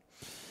 but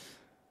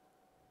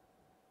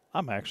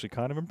I'm actually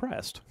kind of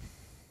impressed.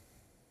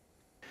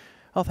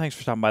 Well, thanks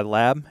for stopping by the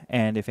lab,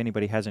 and if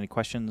anybody has any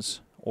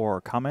questions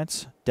or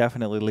comments,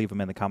 definitely leave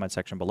them in the comment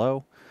section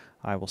below.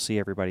 I will see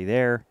everybody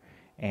there,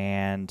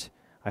 and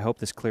I hope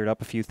this cleared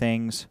up a few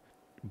things,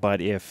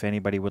 but if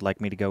anybody would like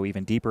me to go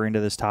even deeper into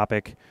this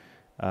topic,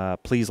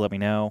 please let me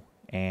know,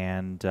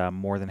 and I'm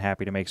more than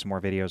happy to make some more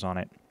videos on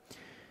it.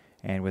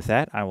 And with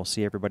that, I will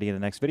see everybody in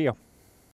the next video.